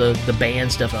with all the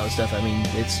band stuff and all that stuff. I mean,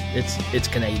 it's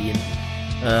Canadian,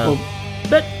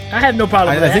 but I have no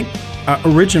problem with that. I think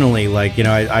originally, like, you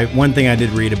know, I one thing I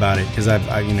did read about it, because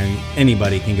I you know,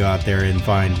 anybody can go out there and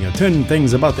find, you know, 10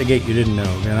 things about The Gate you didn't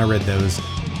know, and I read those.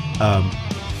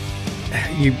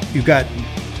 You've got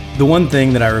the one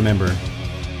thing that I remember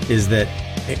is that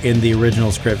in the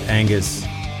original script, Angus,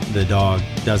 the dog,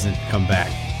 doesn't come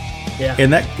back. Yeah.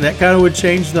 And that kind of would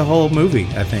change the whole movie,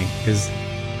 I think, because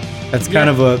that's kind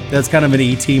of an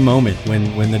E.T. moment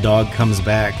when the dog comes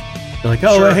back. They're like,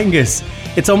 oh, sure. Angus.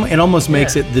 It almost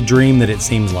makes it the dream that it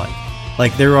seems like.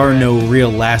 Like, there are no real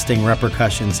lasting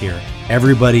repercussions here.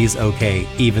 Everybody's okay,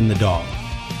 even the dog.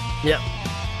 Yep.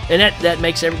 And that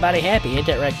makes everybody happy, ain't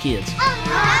that right, kids?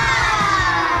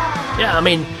 Yeah, I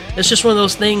mean, it's just one of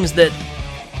those things that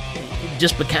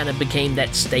just kind of became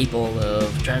that staple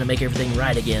of trying to make everything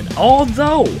right again.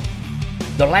 Although,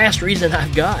 the last reason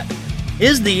I've got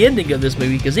is the ending of this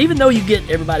movie, because even though you get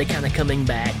everybody kind of coming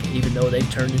back, even though they've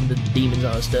turned into demons and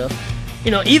all that stuff,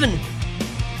 you know, even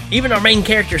our main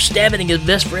character stabbing his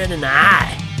best friend in the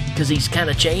eye because he's kind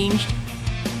of changed.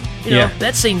 You know,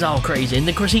 that scene's all crazy. And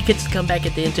of course, he gets to come back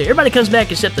at the end too. Everybody comes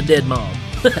back except the dead mom.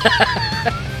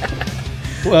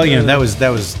 Well, you know, that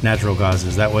was natural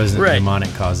causes. That wasn't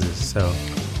demonic causes. So,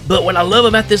 but what I love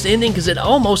about this ending, because it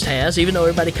almost has, even though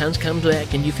everybody comes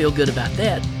back and you feel good about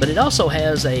that, but it also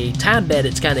has a time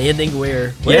bandits kind of ending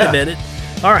where, wait a minute,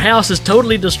 our house is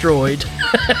totally destroyed.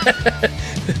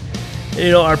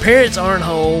 You know, our parents aren't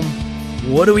home.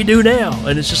 What do we do now?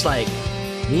 And it's just like,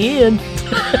 the end.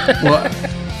 Well,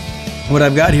 what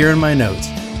I've got here in my notes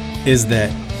is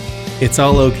that it's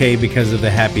all okay because of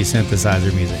the happy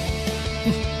synthesizer music.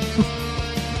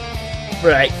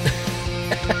 Right.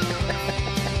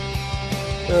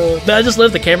 But I just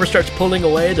love the camera starts pulling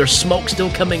away. There's smoke still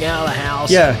coming out of the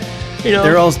house. Yeah. You know,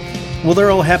 they're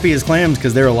all happy as clams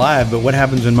because they're alive, but what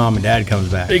happens when mom and dad comes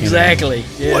back? Exactly.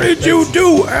 You know? Yeah, what did you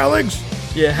do, Alex?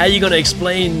 Yeah, how you going to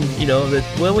explain, you know, that,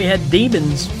 well, we had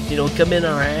demons, you know, come in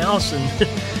our house and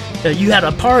you had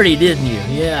a party, didn't you?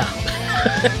 Yeah.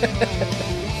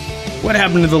 What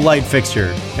happened to the light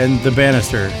fixture and the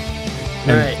banister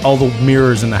and all the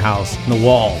mirrors in the house and the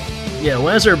wall? Yeah,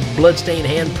 why is there bloodstained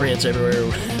handprints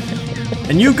everywhere?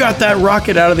 And you got that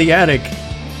rocket out of the attic.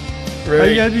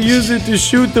 Right. I had to use it to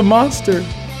shoot the monster.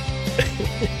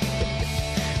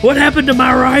 What happened to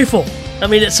my rifle? I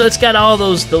mean, it's got all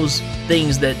those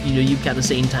things that, you know, you've kind of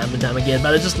seen time and time again.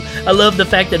 But I love the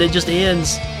fact that it just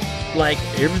ends like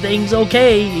everything's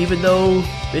okay, even though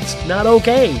it's not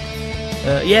okay.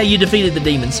 Yeah, you defeated the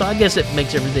demon, so I guess it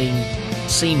makes everything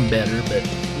seem better. But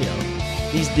you know,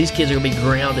 these kids are gonna be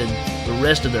grounded the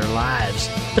rest of their lives.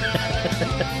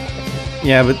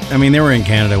 Yeah, but I mean, they were in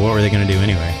Canada. What were they gonna do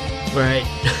anyway? Right.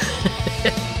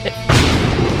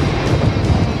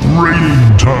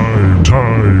 Rating time.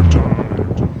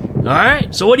 All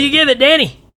right, so what do you give it,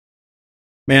 Danny?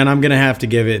 Man, I'm gonna have to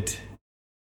give it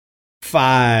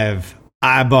 5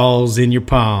 eyeballs in your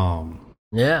palm.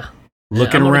 Yeah.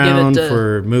 Looking around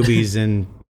for movies in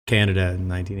Canada in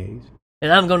the 1980s.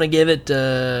 And I'm going to give it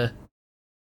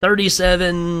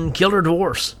 37 Killer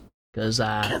Dwarfs, because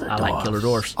I like Killer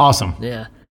Dwarfs. Awesome. Yeah.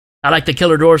 I like the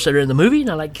Killer Dwarfs that are in the movie, and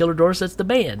I like Killer Dwarfs that's the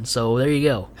band. So there you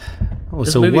go. Oh,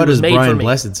 so what does Brian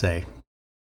Blessed say?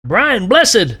 Brian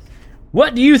Blessed,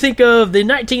 what do you think of the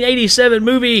 1987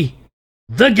 movie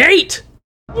The Gate?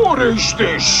 What is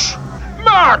this?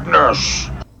 Madness!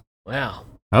 Wow.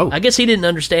 Oh. I guess he didn't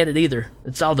understand it either.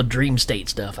 It's all the dream state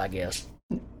stuff, I guess.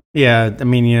 Yeah, I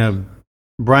mean, you know,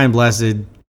 Brian Blessed,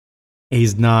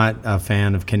 he's not a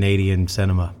fan of Canadian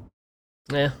cinema.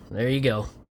 Yeah, there you go.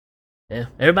 Yeah,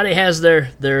 everybody has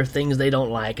their things they don't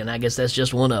like, and I guess that's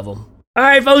just one of them. All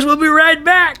right, folks, we'll be right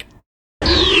back.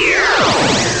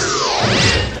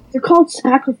 They're called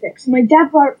Sacrifix. My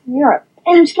dad brought it from Europe,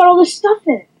 and it's got all this stuff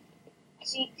in it.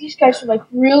 See, these guys are like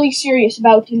really serious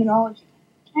about demonology,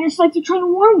 and it's like they're trying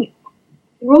to warn you.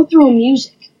 They wrote their own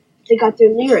music. They got their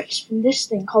lyrics from this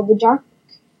thing called the Dark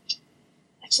Book.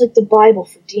 That's like the Bible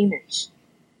for demons.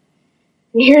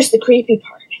 And here's the creepy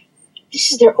part.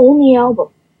 This is their only album,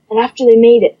 and after they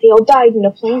made it, they all died in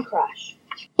a plane crash.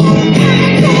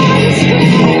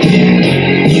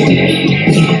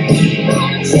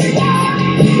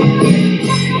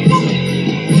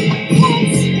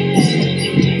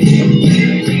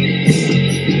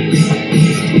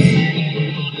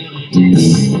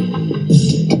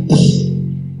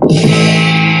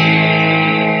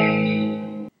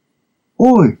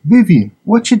 Oi, Vivian,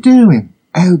 what you doing?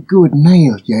 Oh, good,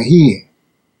 Neil, you're here.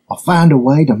 I found a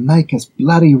way to make us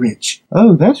bloody rich.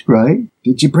 Oh, that's great.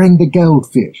 Did you bring the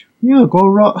goldfish? Yeah, go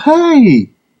right. Hey!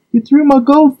 You threw my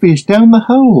goldfish down the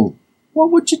hole. Why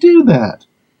would you do that?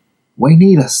 We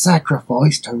need a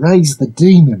sacrifice to raise the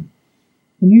demon.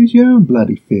 And use your own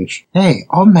bloody fish. Hey,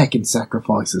 I'm making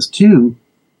sacrifices too.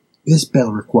 This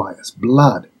spell requires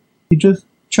blood. You just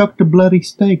chucked a bloody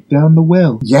steak down the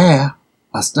well. Yeah,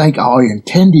 a steak I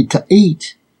intended to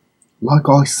eat. Like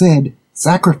I said,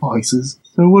 sacrifices.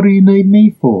 So what do you need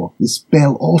me for? This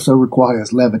spell also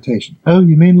requires levitation. Oh,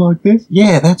 you mean like this?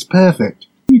 Yeah, that's perfect.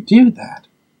 You do that.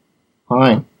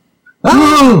 Fine.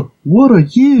 Oh! What are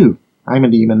you? I'm a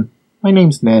demon. My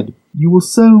name's Ned. You were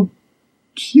so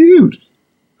cute.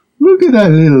 Look at that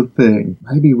little thing.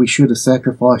 Maybe we should have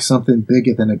sacrificed something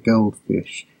bigger than a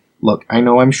goldfish. Look, I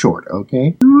know I'm short,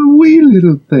 okay? You're a wee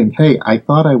little thing. Hey, I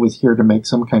thought I was here to make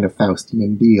some kind of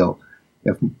Faustian deal.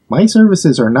 If my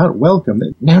services are not welcome,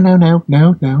 then...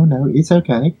 No, it's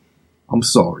okay. I'm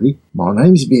sorry. My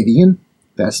name's Vivian.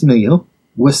 That's Neil.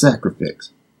 We're Sacrifix.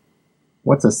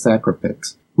 What's a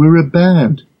Sacrifix? We're a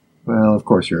band. Well, of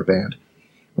course you're a band.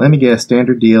 Let me guess,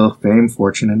 standard deal, fame,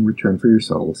 fortune, in return for your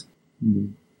souls.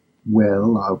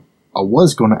 Well, I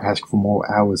was going to ask for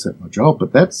more hours at my job,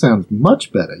 but that sounds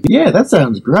much better. Yeah, that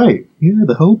sounds great. Yeah,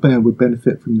 the whole band would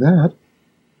benefit from that.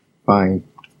 Fine.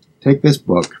 Take this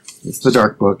book. It's the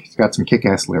Dark Book. It's got some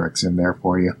kick-ass lyrics in there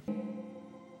for you.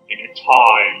 In a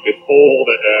time before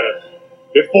the earth,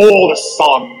 before the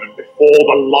sun, and before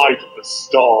the light of the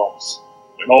stars,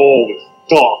 when all was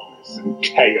darkness and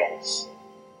chaos,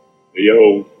 the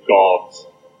old gods,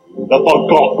 the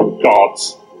forgotten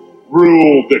gods,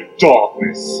 ruled the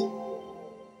darkness.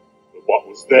 But what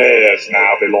was theirs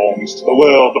now belongs to the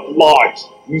world of light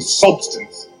and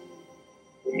substance.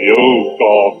 And the old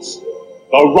gods,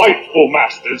 the rightful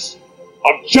masters,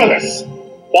 are jealous,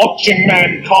 watching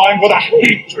mankind with a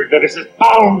hatred that is as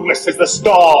boundless as the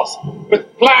stars,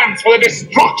 with plans for the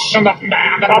destruction of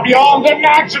man that are beyond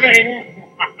imagining.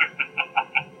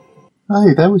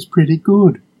 Hey, that was pretty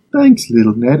good. Thanks,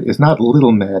 Little Ned. It's not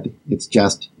Little Ned, it's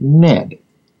just Ned.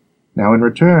 Now, in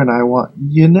return, I want...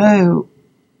 now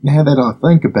that I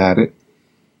think about it,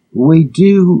 we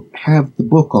do have the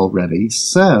book already,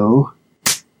 so...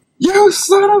 You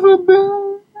son of a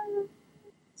bitch!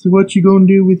 So what you gonna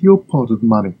do with your pot of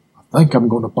money? I think I'm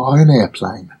gonna buy an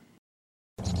airplane.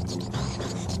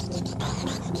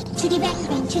 Chitty bang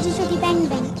bang, chitty chitty bang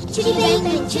bang, chitty bang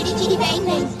bang, chitty chitty bang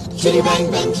bang, chitty bang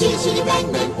bang, chitty chitty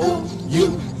bang bang. Oh,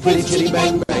 you pretty chitty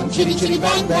bang bang, chitty chitty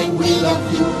bang bang, we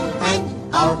love you.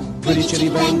 And our pretty chitty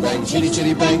bang bang, chitty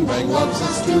chitty bang bang loves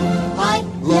us too. High,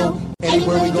 low,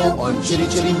 anywhere we go on chitty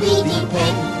chitty we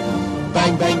depend.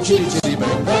 Bang bang, chitty chitty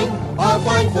bang bang, our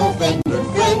fine four-fender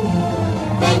friend.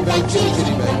 Bang bang, chitty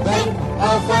chitty bang bang,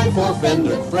 our fine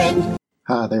four-fender friend.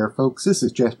 Hi there, folks. This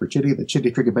is Jasper Chitty, the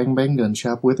Chitty Trigger Bang Bang Gun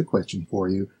Shop, with a question for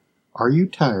you. Are you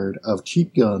tired of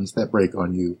cheap guns that break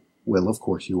on you? Well, of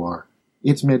course you are.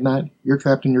 It's midnight, you're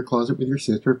trapped in your closet with your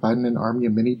sister, fighting an army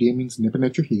of mini demons nipping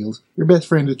at your heels. Your best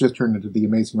friend has just turned into the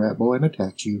Amazing Rat Boy and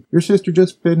attacked you. Your sister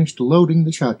just finished loading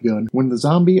the shotgun when the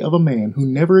zombie of a man who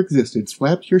never existed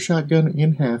slaps your shotgun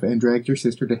in half and drags your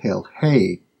sister to hell.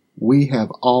 Hey, we have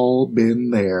all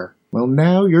been there. Well,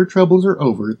 now your troubles are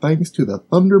over thanks to the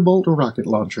Thunderbolt rocket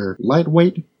launcher.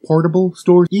 Lightweight, portable,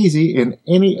 stores easy in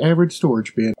any average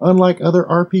storage bin. Unlike other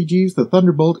RPGs, the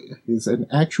Thunderbolt is an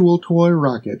actual toy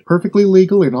rocket. Perfectly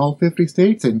legal in all 50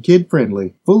 states and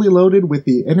kid-friendly. Fully loaded with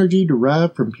the energy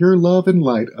derived from pure love and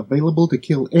light, available to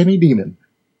kill any demon.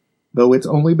 Though it's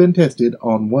only been tested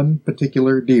on one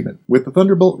particular demon. With the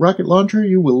Thunderbolt rocket launcher,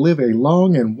 you will live a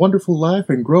long and wonderful life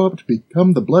and grow up to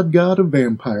become the blood god of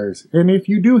vampires. And if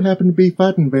you do happen to be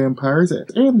fighting vampires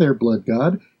and their blood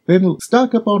god, then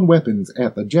stock up on weapons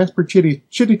at the Jasper Chitty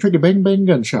Trigger Bang Bang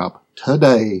Gun Shop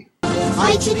today.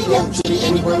 Hi chitty, yo chitty,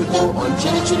 anywhere we go on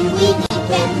chitty chitty we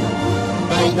depend.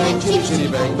 Bang bang, chitty chitty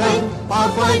bang bang,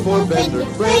 our fine four-fender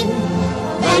friend.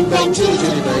 Bang bang, chitty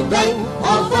chitty bang bang,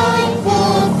 our fine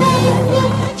four-fender.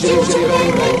 Chitty chitty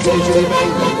bang bang, chitty chitty bang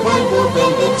bang, fine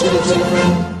four-fender, chitty chitty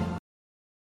friend.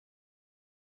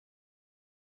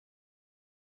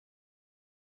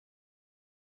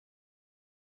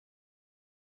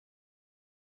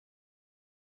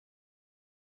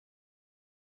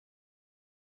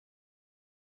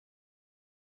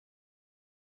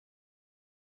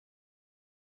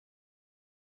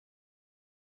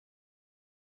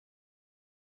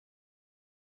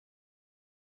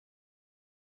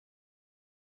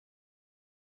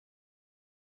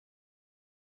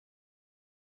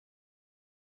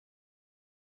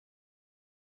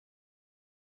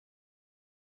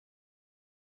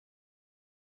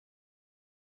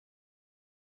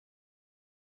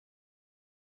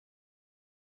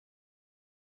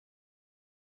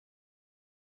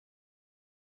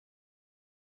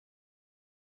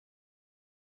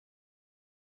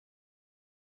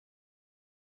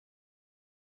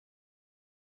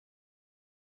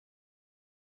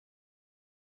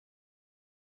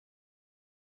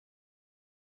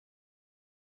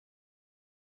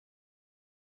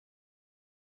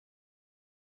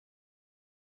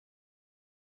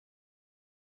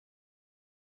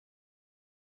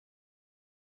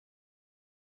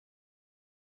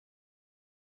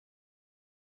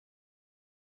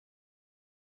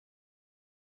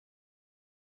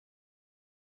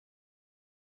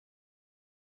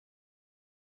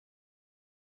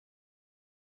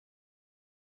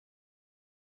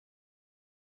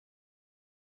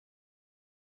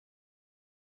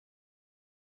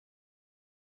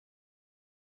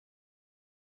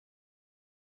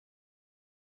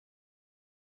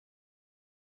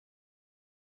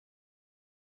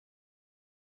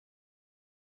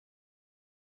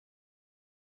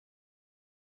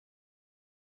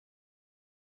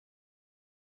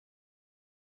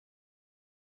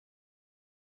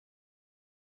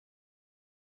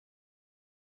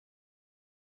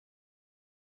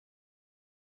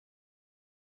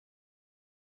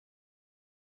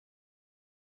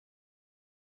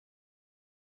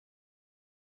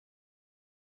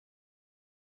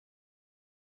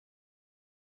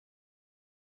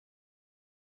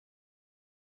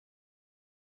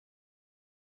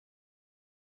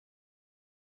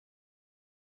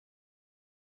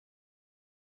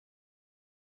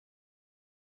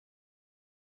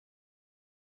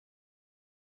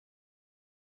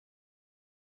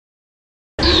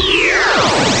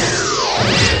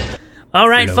 All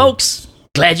right, Hello. folks.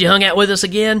 Glad you hung out with us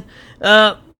again.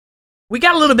 We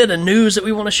got a little bit of news that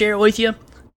we want to share with you.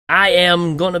 I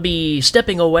am going to be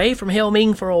stepping away from Hail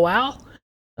Ming for a while.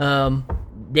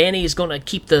 Danny is going to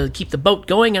keep the boat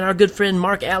going, and our good friend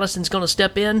Mark Allison's going to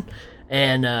step in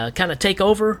and kind of take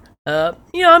over.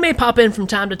 I may pop in from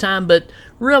time to time, but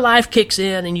real life kicks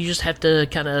in, and you just have to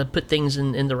kind of put things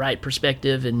in the right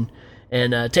perspective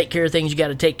and take care of things you got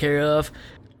to take care of.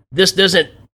 This doesn't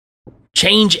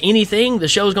change anything. The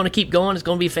show's going to keep going. It's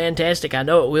going to be fantastic. I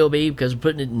know it will be because we're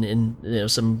putting it in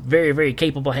some very, very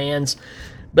capable hands.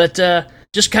 But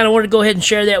just kind of wanted to go ahead and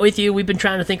share that with you. We've been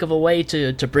trying to think of a way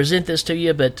to present this to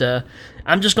you, but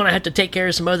I'm just going to have to take care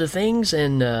of some other things,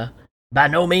 and by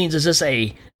no means is this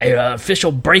a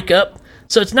official breakup.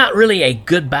 So it's not really a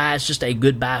goodbye. It's just a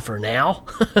goodbye for now.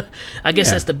 I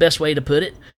guess that's the best way to put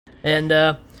it.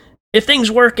 And if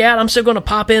things work out, I'm still going to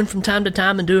pop in from time to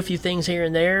time and do a few things here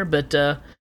and there, but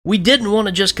we didn't want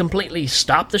to just completely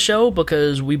stop the show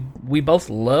because we both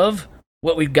love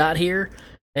what we've got here,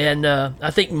 and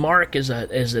I think Mark is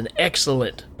an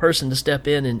excellent person to step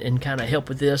in and kind of help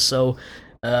with this, so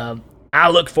I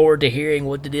look forward to hearing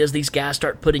what it is these guys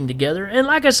start putting together, and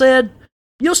like I said,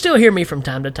 you'll still hear me from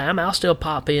time to time. I'll still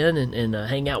pop in and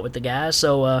hang out with the guys,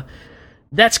 so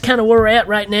that's kind of where we're at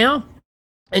right now.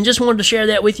 And just wanted to share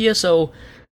that with you, so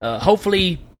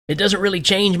hopefully it doesn't really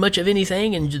change much of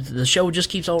anything, and the show just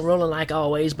keeps on rolling like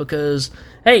always, because,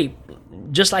 hey,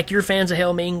 just like you're fans of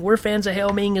Hail Ming, we're fans of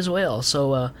Hail Ming as well.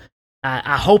 So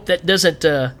I hope that doesn't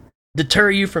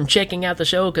deter you from checking out the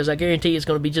show, because I guarantee it's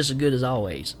going to be just as good as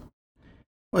always.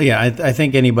 Well, yeah, I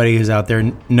think anybody who's out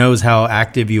there knows how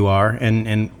active you are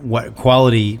and what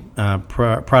quality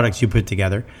products you put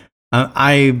together.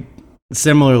 I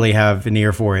similarly have an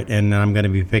ear for it, and I'm going to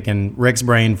be picking Rick's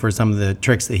brain for some of the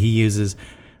tricks that he uses,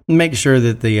 and make sure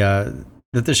that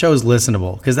the show is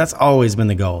listenable, because that's always been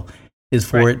the goal, is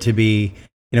for it to be,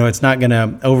 it's not going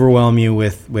to overwhelm you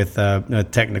with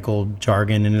technical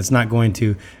jargon, and it's not going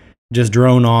to just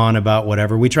drone on about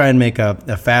whatever. We try and make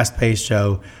a fast-paced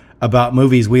show about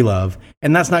movies we love,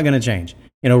 and that's not going to change.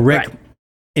 Rick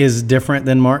is different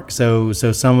than Mark, so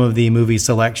some of the movie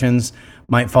selections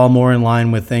might fall more in line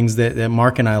with things that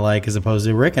Mark and I like as opposed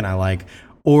to Rick and I like,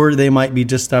 or they might be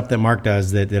just stuff that Mark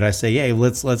does that I say, hey,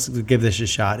 let's give this a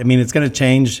shot. I mean, it's going to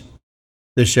change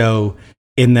the show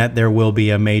in that there will be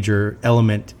a major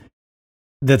element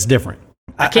that's different.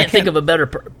 I can't think of a better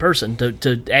person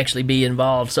to actually be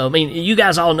involved. So, I mean, you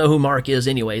guys all know who Mark is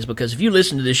anyways, because if you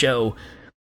listen to the show,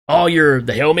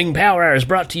 the Hail Ming Power Hour is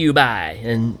brought to you by,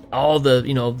 and all the,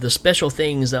 the special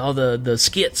things, all the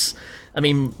skits. I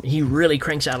mean, he really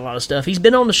cranks out a lot of stuff. He's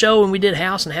been on the show when we did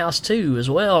House and House 2 as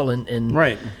well, and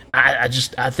right. I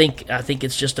think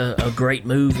it's just a great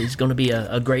move. It's going to be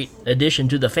a great addition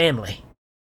to the family.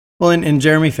 Well, and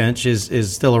Jeremy Finch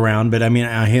is still around, but I mean,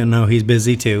 I know he's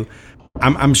busy too.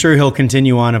 I'm sure he'll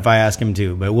continue on if I ask him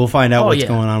to, but we'll find out what's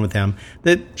going on with him.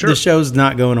 The show's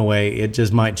not going away. It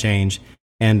just might change,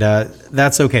 and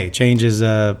that's okay. Change is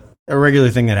a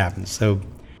regular thing that happens. So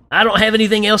I don't have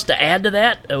anything else to add to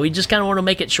that. We just kind of want to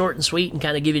make it short and sweet and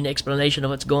kind of give you an explanation of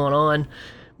what's going on.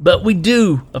 But we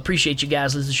do appreciate you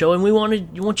guys listening to the show, and we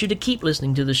want you to keep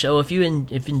listening to the show. If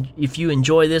you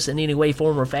enjoy this in any way,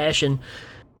 form, or fashion,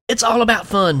 it's all about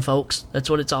fun, folks. That's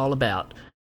what it's all about.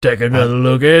 Take another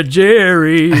look at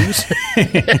Jerry's.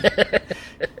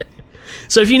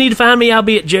 So if you need to find me, I'll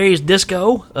be at Jerry's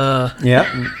Disco.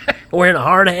 Wearing a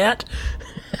hard hat.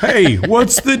 Hey,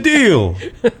 what's the deal?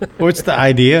 What's the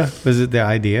idea? Was it the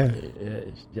idea?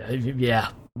 Yeah,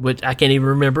 which I can't even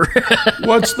remember.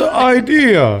 What's the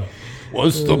idea?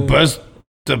 What's the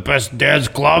best dance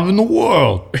club in the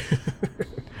world?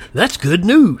 That's good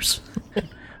news.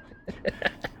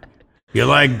 You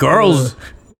like girls?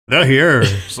 They're here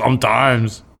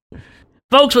sometimes.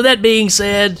 Folks, with that being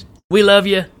said, we love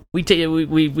you. We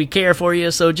care for you.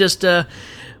 So just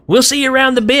we'll see you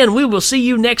around the bend. We will see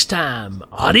you next time.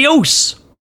 Adios.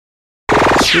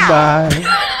 Goodbye.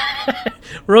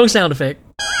 Wrong sound effect.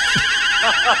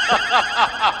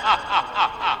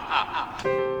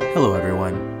 Hello,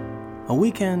 everyone. A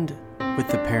weekend with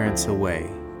the parents away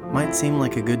might seem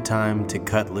like a good time to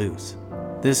cut loose.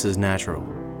 This is natural.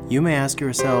 You may ask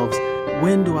yourselves,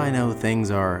 when do I know things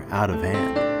are out of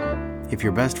hand? If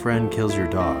your best friend kills your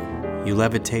dog, you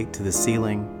levitate to the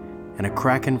ceiling, and a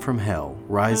kraken from hell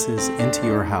rises into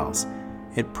your house,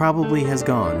 it probably has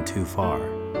gone too far.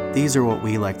 These are what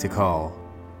we like to call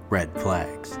red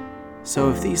flags. So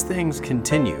if these things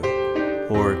continue,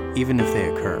 or even if they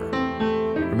occur,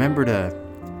 remember to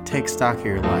take stock of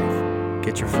your life,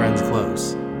 get your friends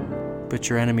close, put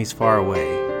your enemies far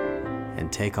away,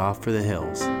 and take off for the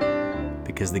hills.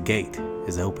 because the gate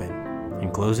is open,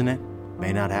 and closing it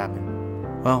may not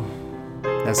happen. Well,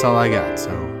 that's all I got,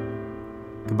 so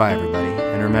goodbye, everybody,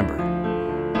 and remember,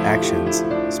 actions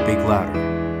speak louder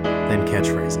than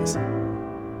catchphrases.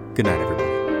 Good night, everybody.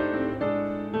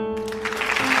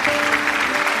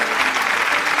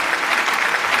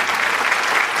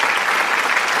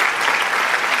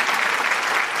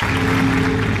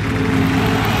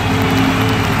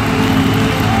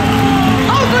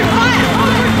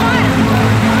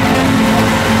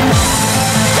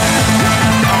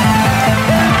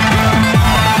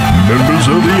 Members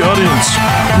of the audience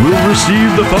will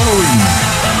receive the following: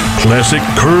 Classic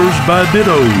Curves by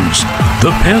Dittos,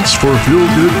 the Pants for Feel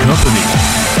Good Company,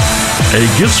 a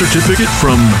gift certificate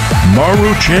from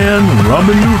Maru-chan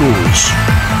Ramen Noodles,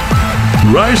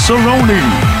 Rice-A-Roni.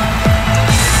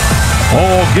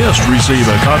 All guests receive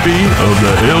a copy of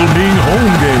the Hail-Ming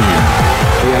home game.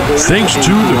 Thanks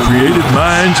to the creative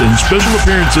minds and special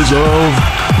appearances of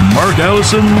Mark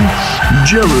Allison,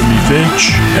 Jeremy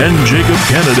Finch, and Jacob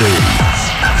Kennedy.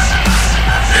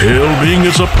 Hail-Ming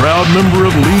is a proud member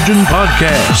of Legion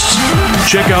Podcasts.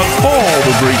 Check out all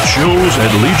the great shows at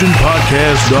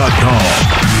legionpodcast.com.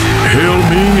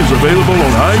 Hail-Ming is available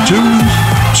on iTunes,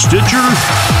 Stitcher,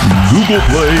 Google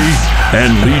Play,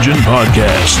 and Legion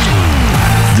Podcast.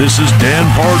 This is Dan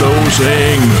Pardo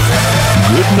saying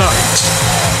good night.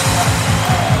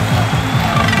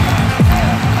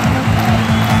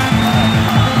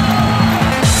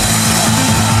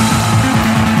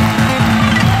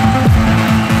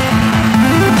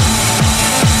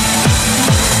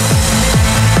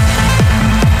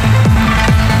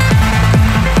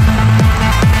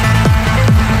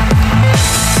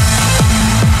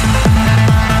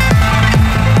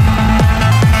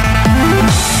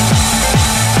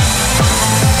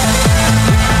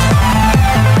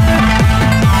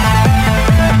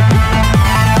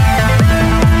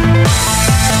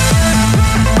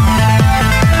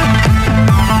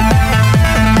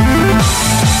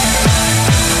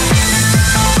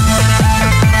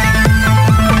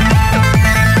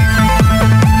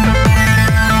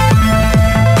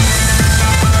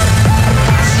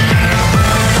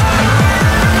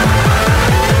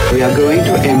 We are going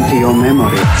to empty your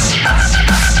memory.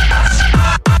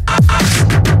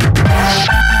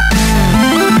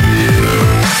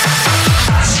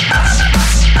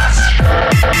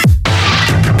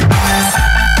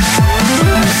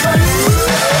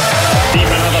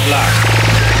 Demon of the Black.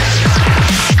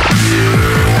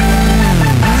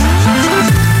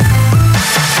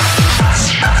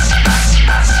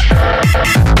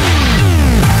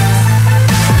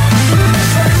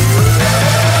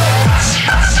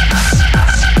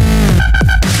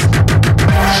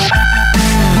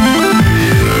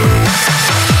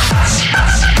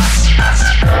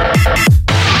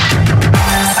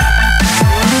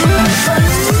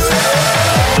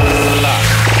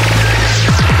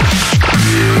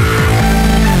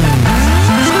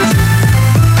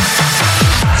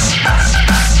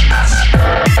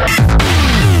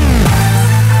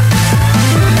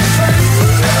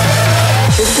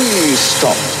 Should we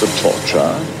stop the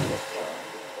torture?